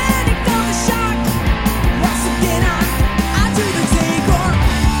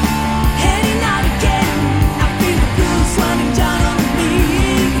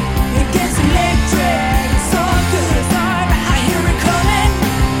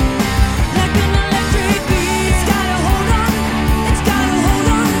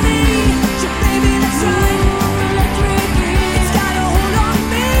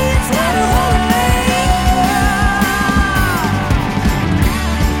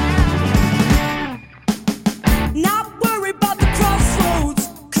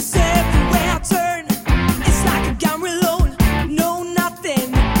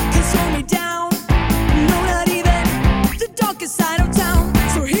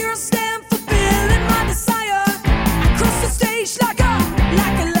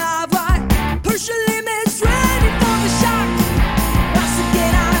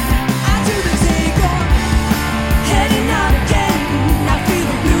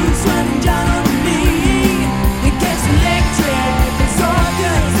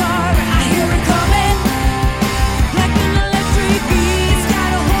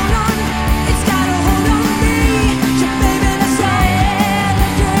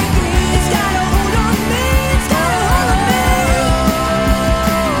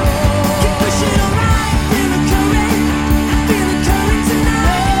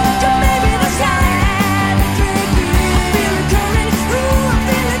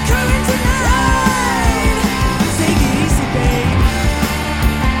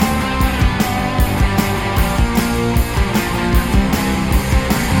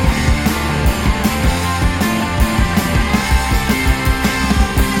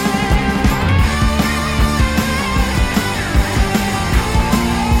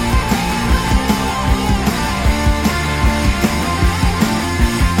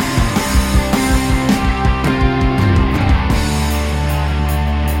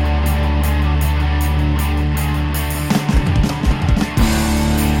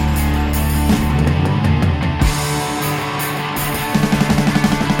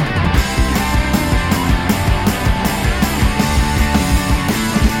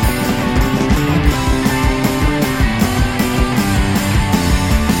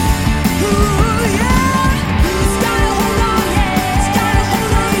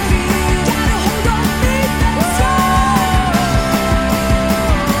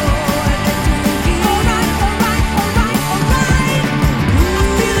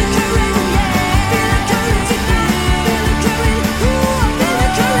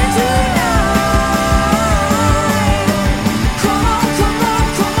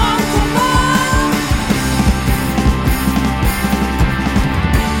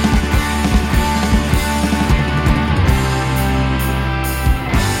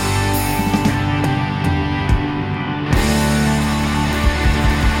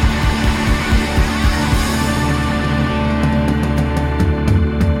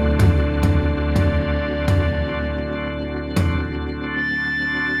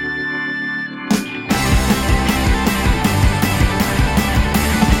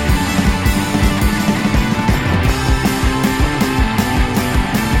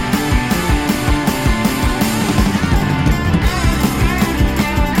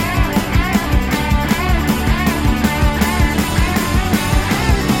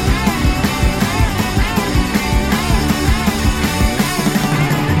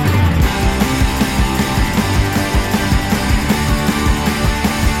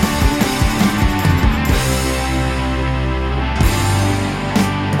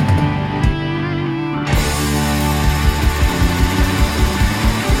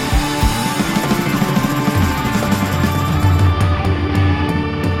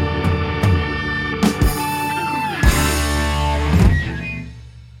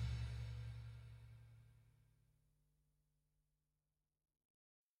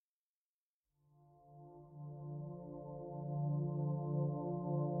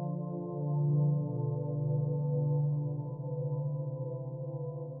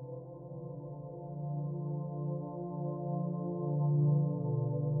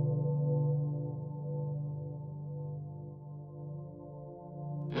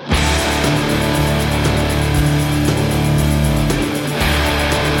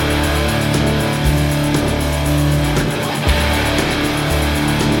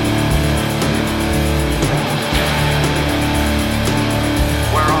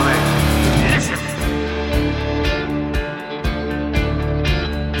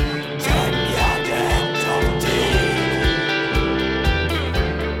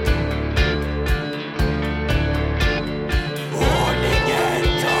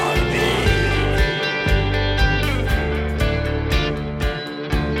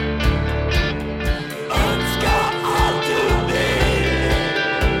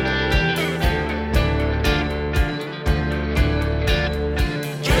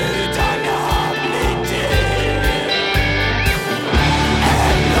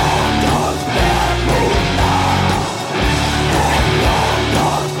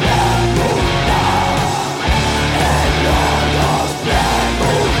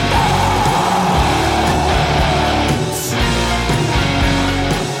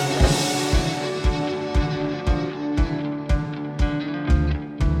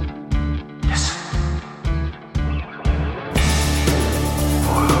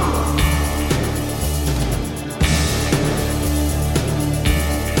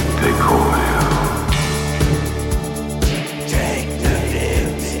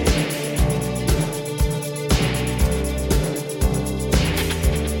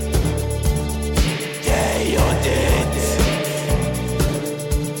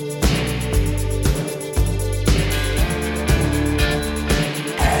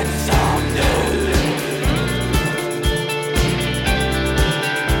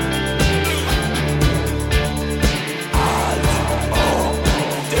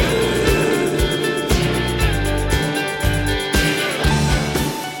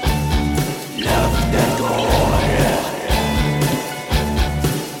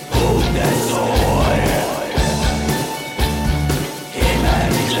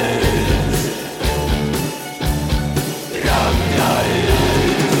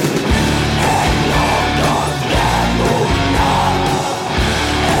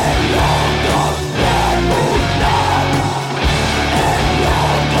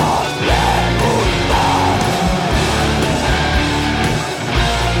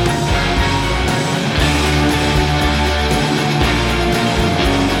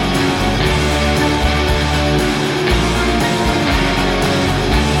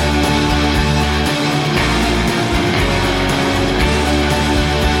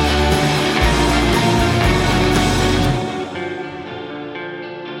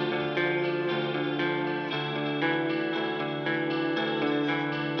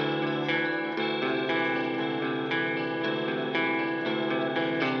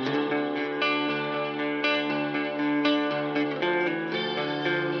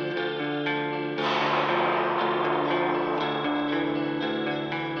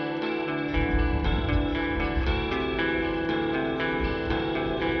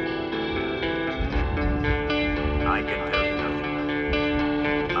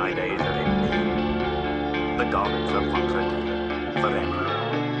gods of Montreal forever.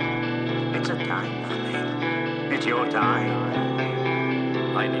 It's a time for me. It's your time.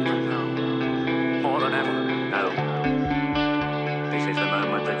 I need to know. More than ever. No. This is the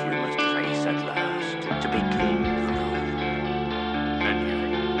moment that you must face at last. To be king alone. And you,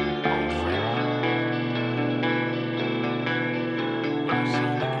 old friend. Will I see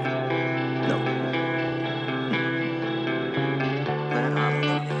you again? No. There are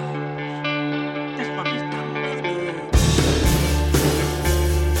others. This one is done with me.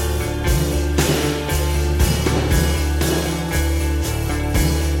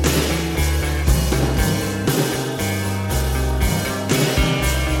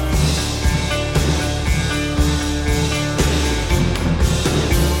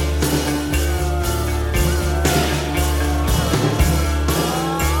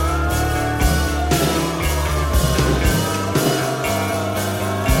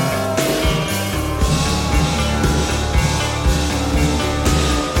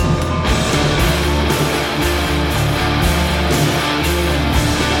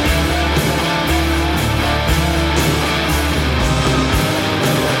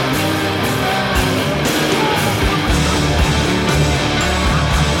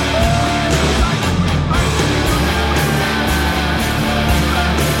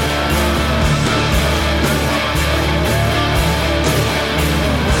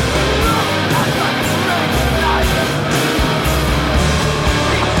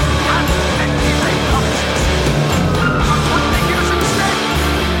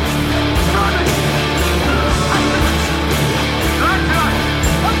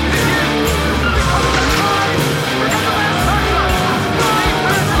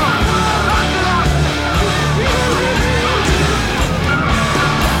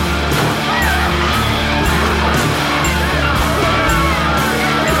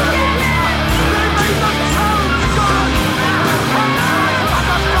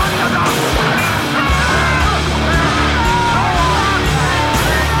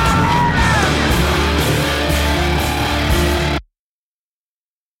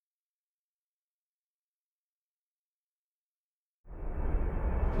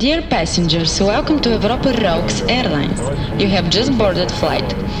 Dear passengers, welcome to Europa Raux Airlines. You have just boarded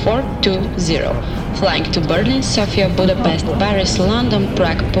flight 420, flying to Berlin, Sofia, Budapest, Paris, London,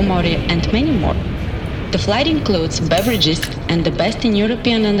 Prague, Pomorie, and many more. The flight includes beverages and the best in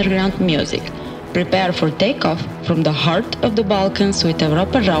European underground music. Prepare for takeoff from the heart of the Balkans with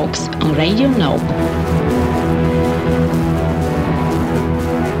Europa Raux on Radio Nope.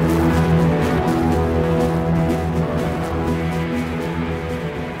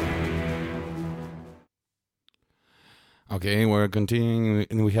 Okay, we're continuing,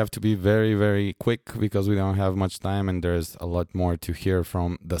 and we have to be very, very quick because we don't have much time, and there's a lot more to hear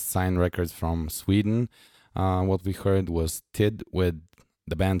from the Sign Records from Sweden. What we heard was Tid with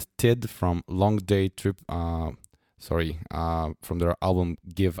the band Tid from Long Day Trip, from their album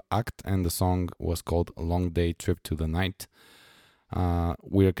Give Act, and the song was called Long Day Trip to the Night.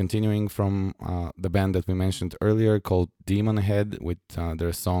 We are continuing from the band that we mentioned earlier called Demon Head with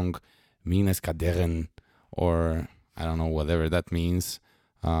their song Mines Kaderen, or I don't know, whatever that means,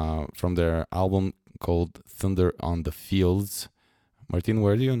 from their album called Thunder on the Fields. Martin,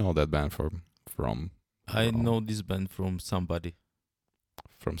 where do you know that band from? I know this band from somebody.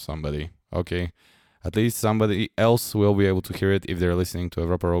 From somebody. Okay. At least somebody else will be able to hear it if they're listening to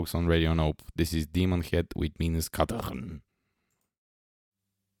Europa Rocks on Radio Nope. This is Demon Head with Mines Kaderen.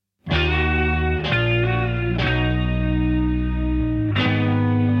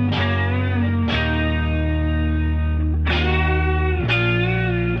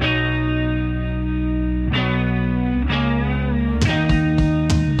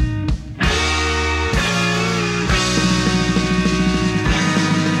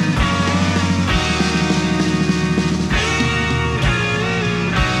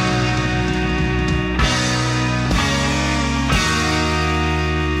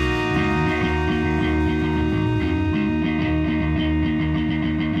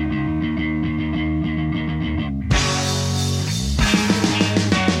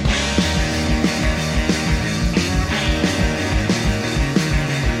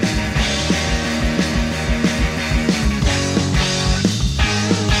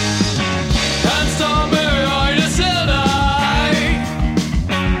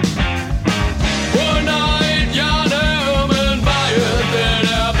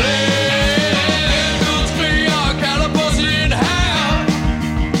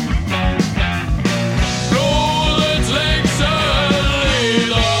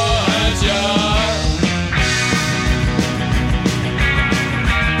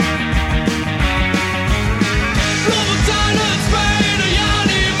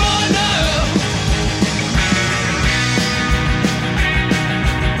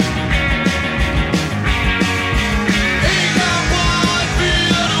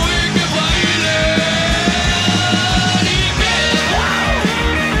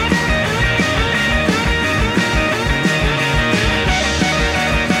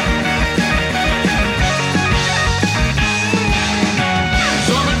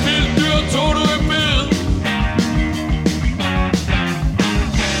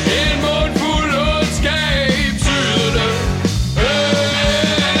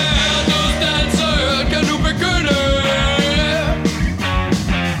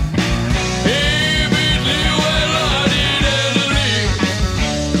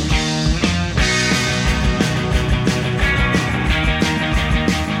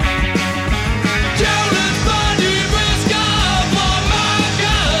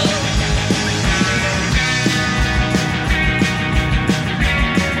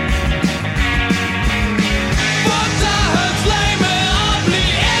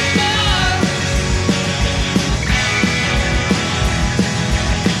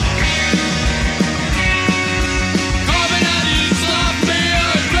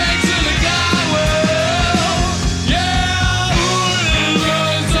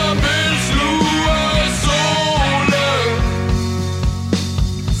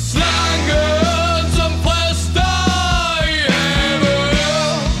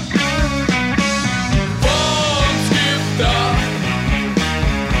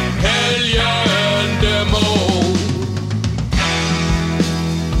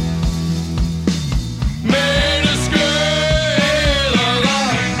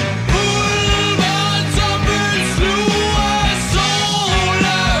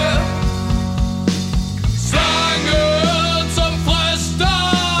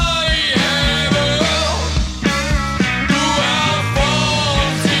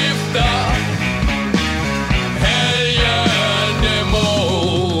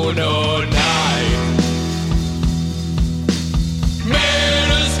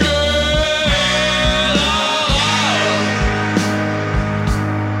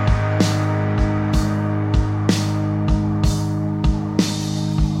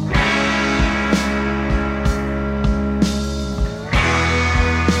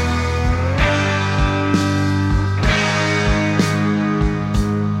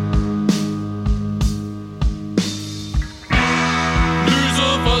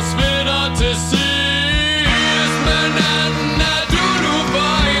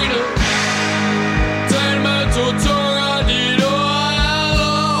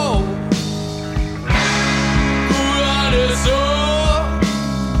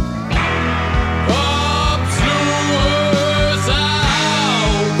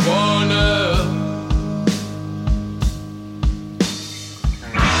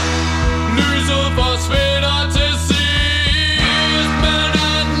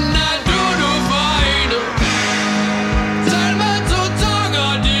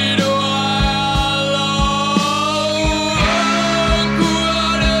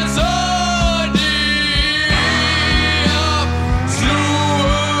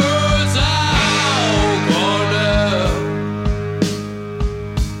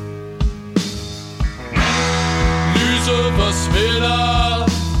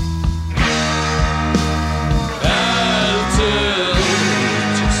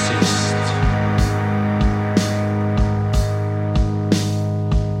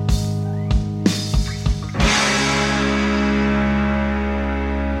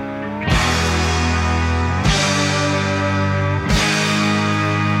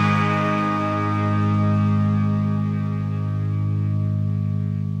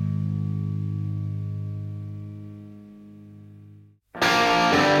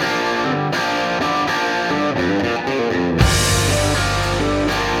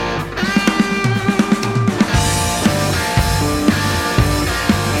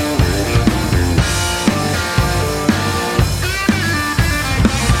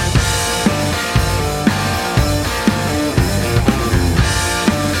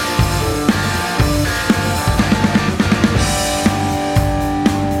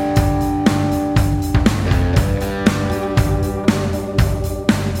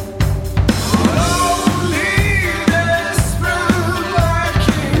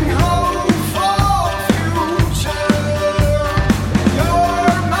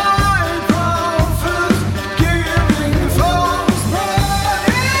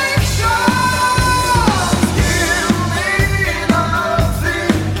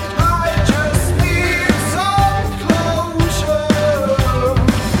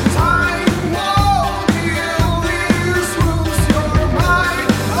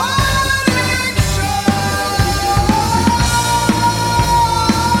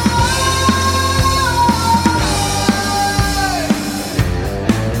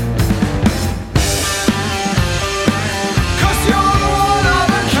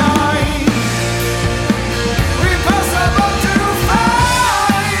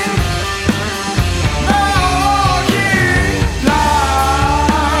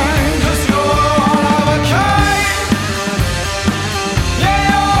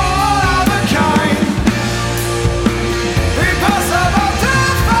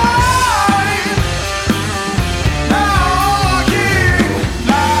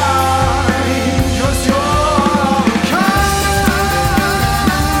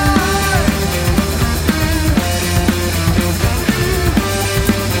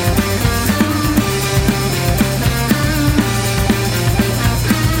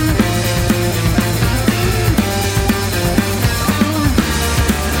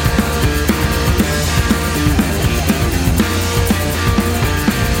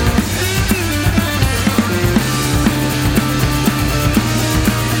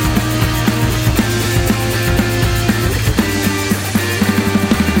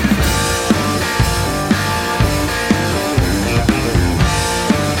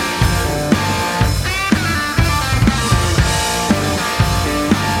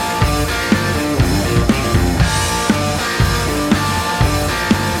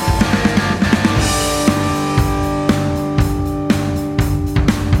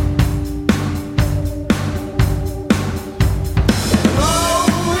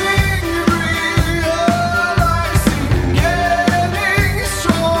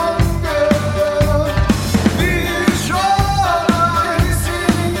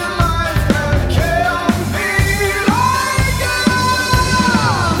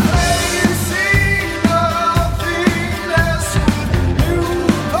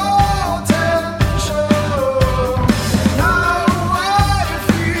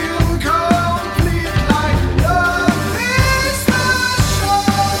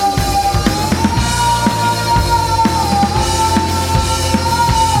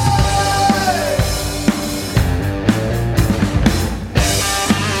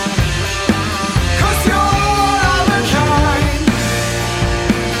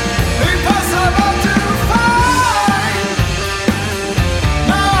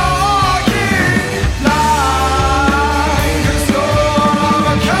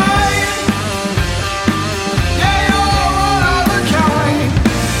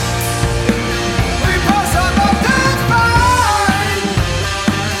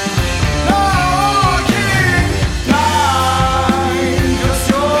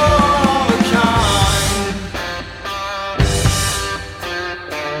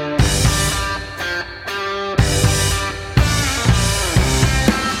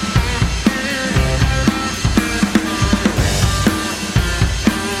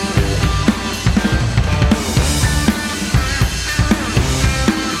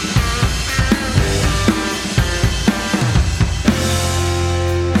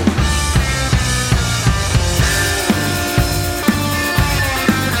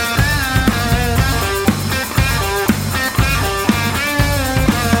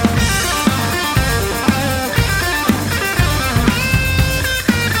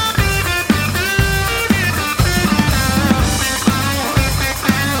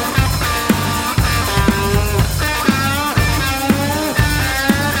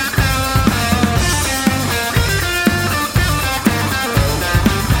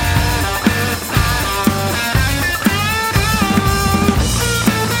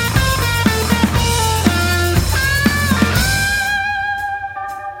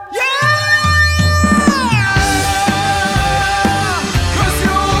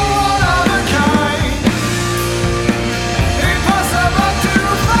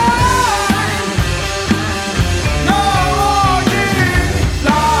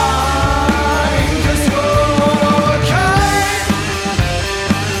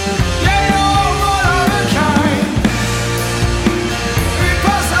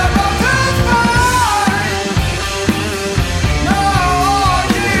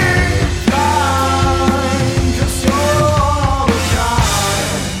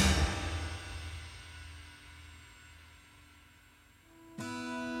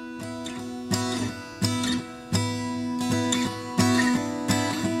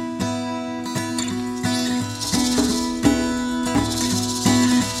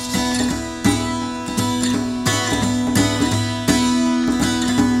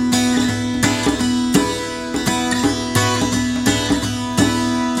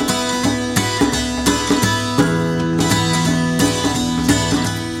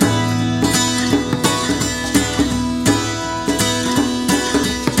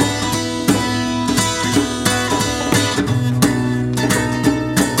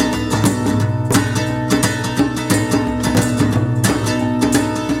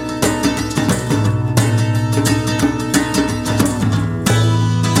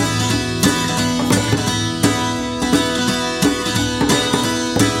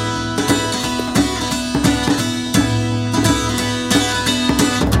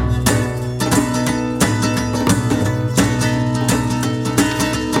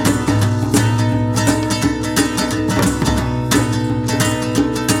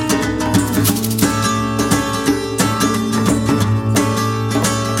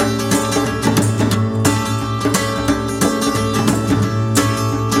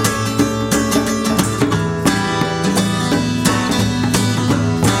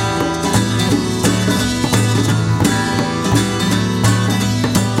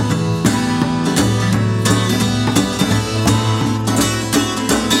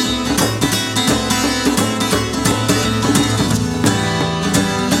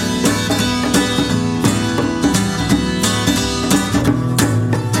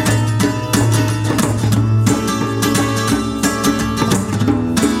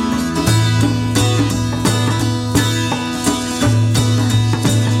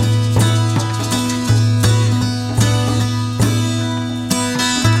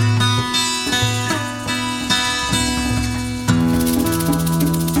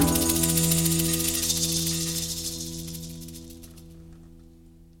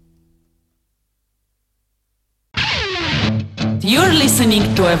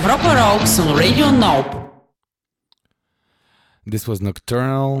 listening to Europa Rocks on Radio Nope. This was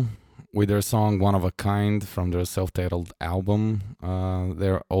Nocturnal with their song One of a Kind from their self-titled album.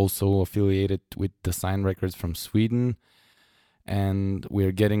 They're also affiliated with Design Records from Sweden. And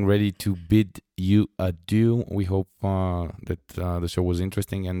we're getting ready to bid you adieu. We hope that the show was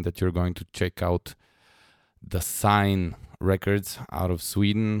interesting and that you're going to check out the Sign Records out of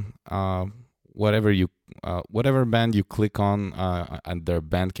Sweden. Whatever band you click on at their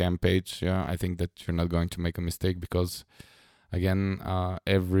Bandcamp page, I think that you're not going to make a mistake because, again,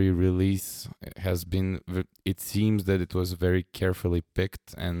 every release has been. It seems that it was very carefully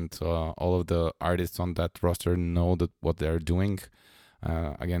picked, and all of the artists on that roster know that what they're doing.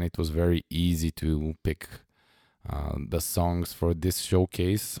 Again, it was very easy to pick the songs for this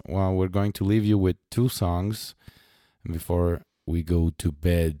showcase. Well, we're going to leave you with 2 songs before we go to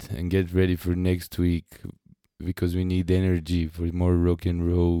bed and get ready for next week because we need energy for more rock and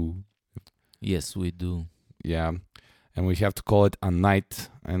roll. Yes, we do. Yeah, and we have to call it a night,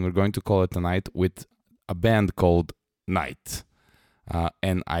 and we're going to call it a night with a band called Night,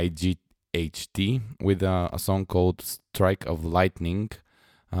 N-I-G-H-T, with a song called Strike of Lightning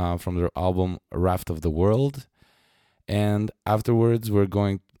from their album Raft of the World. And afterwards, we're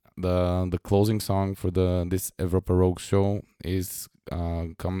going. The closing song for this Europa Rogue show is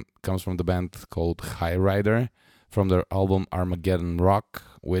comes from the band called High Rider from their album Armageddon Rock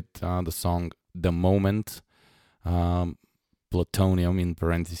with the song The Moment, Plutonium in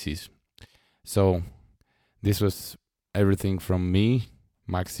parentheses. So this was everything from me,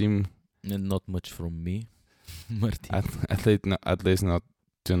 Maxim. And not much from me, Martin. At least not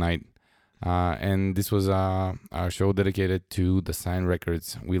tonight. And this was our show dedicated to the Sign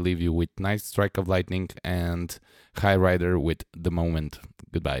Records. We leave you with Night Strike of Lightning and High Rider with The Moment.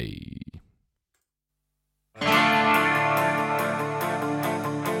 Goodbye.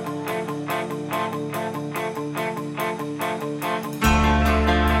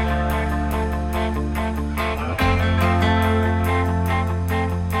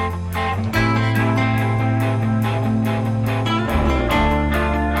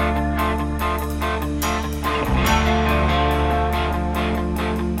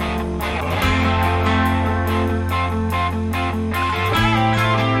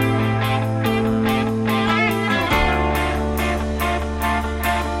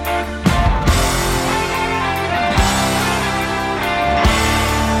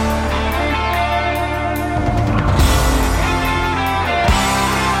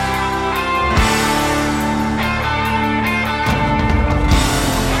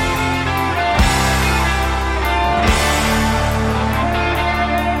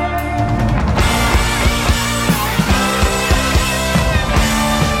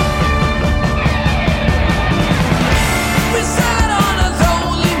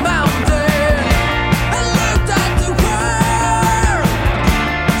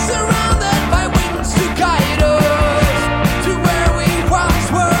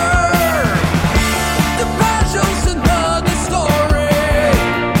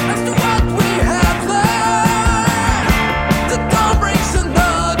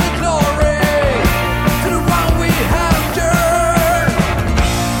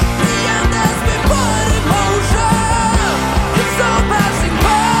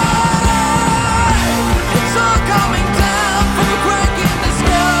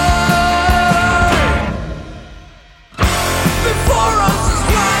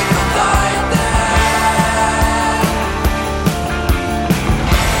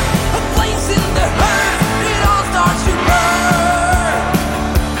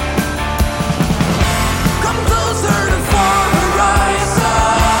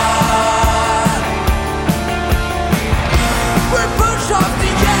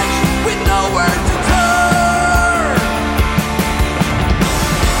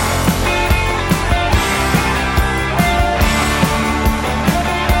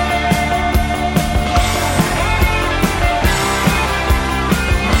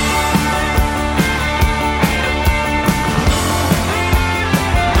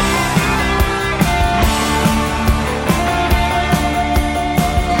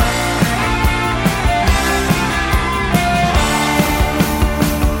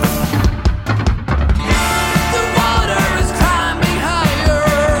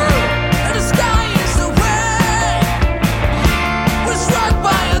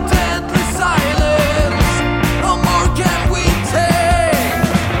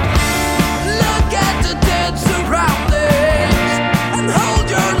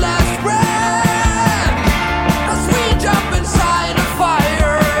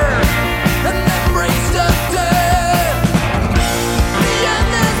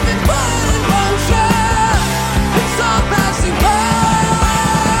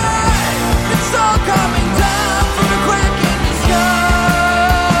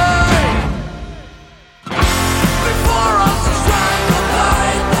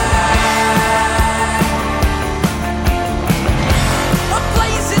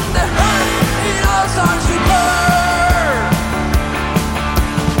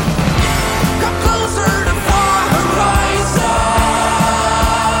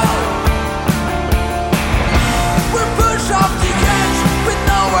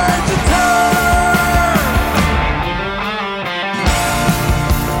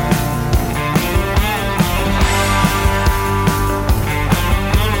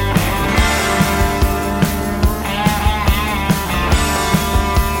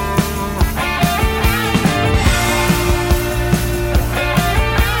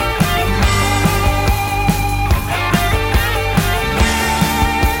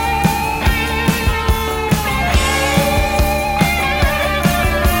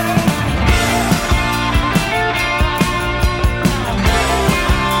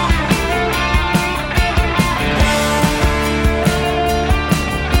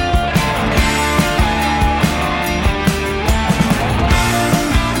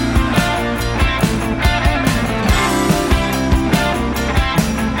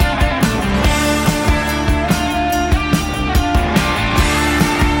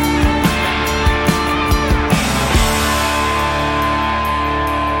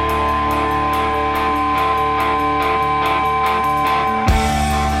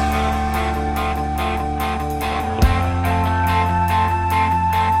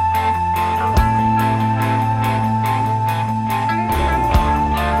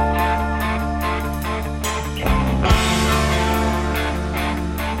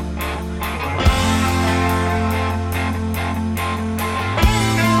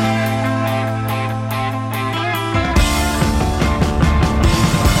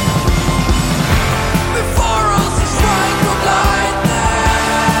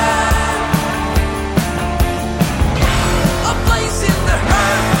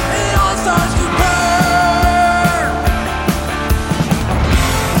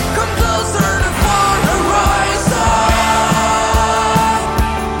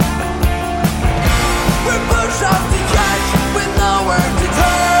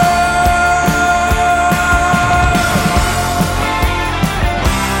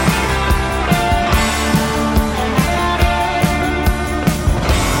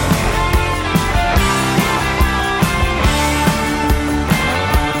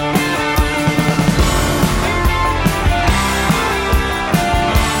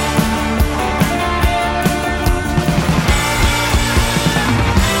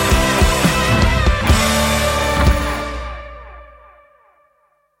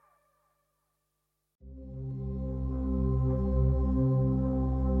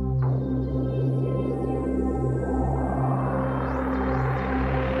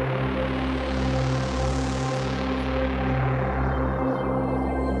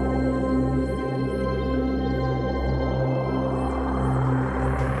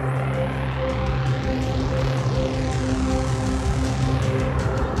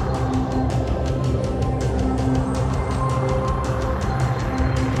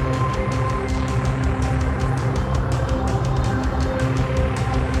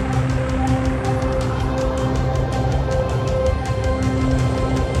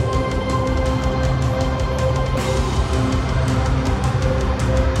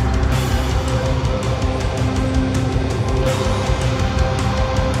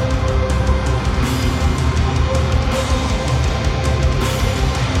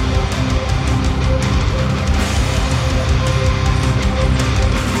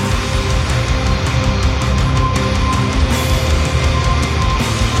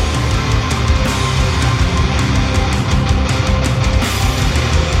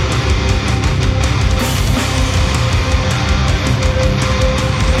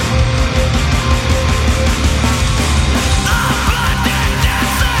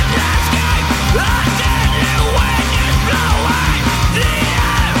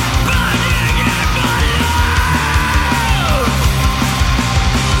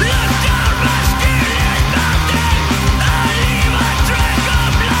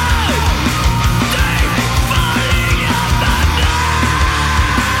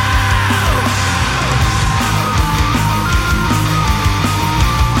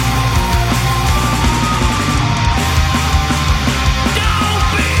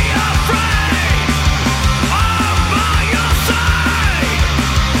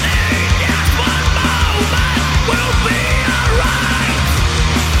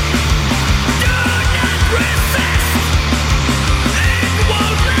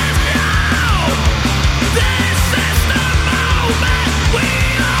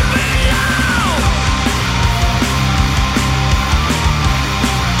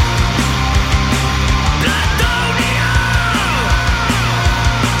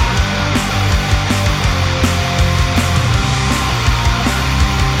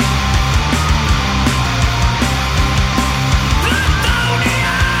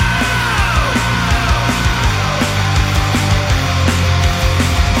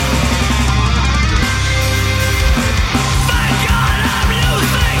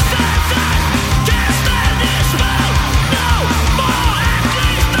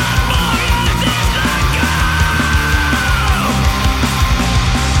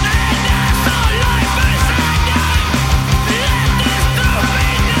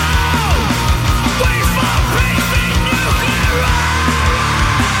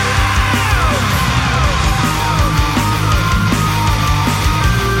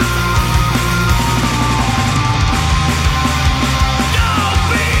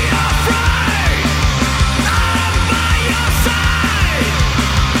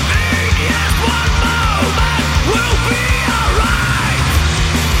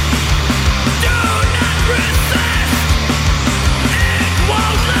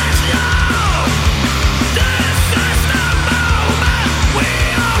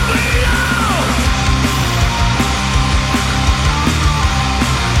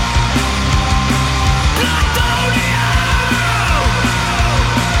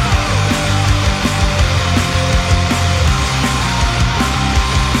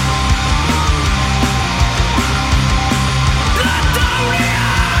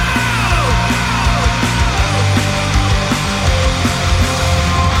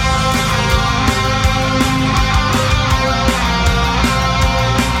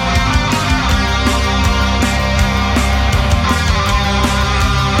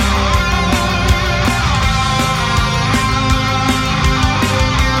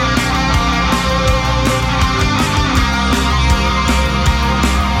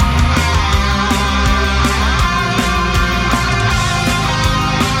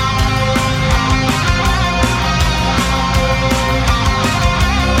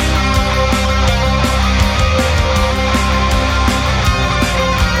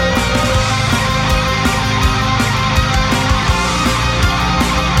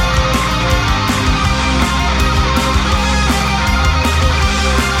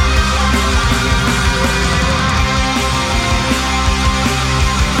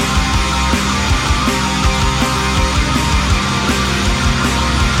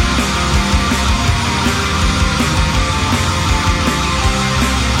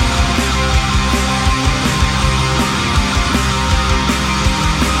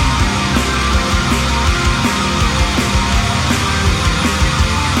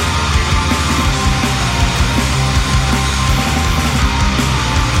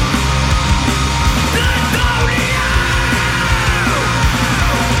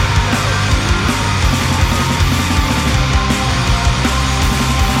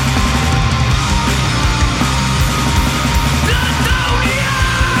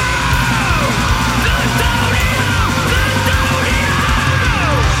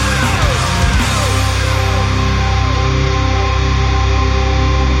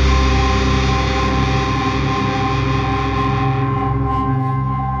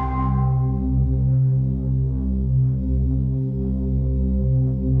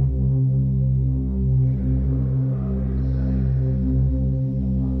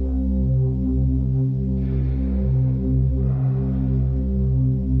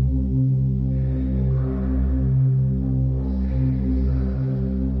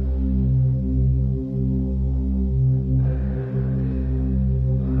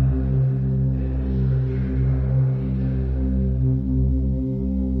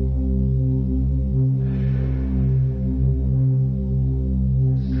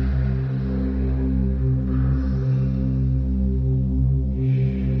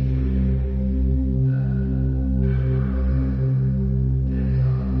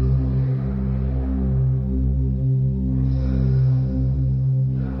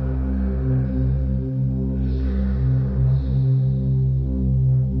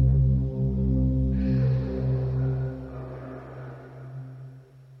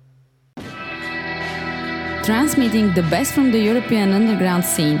 transmitting the best from the European underground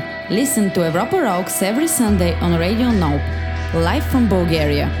scene. Listen to Europa Rocks every Sunday on Radio Nope, live from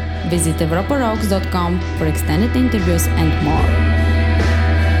Bulgaria. Visit europarocks.com for extended interviews and more.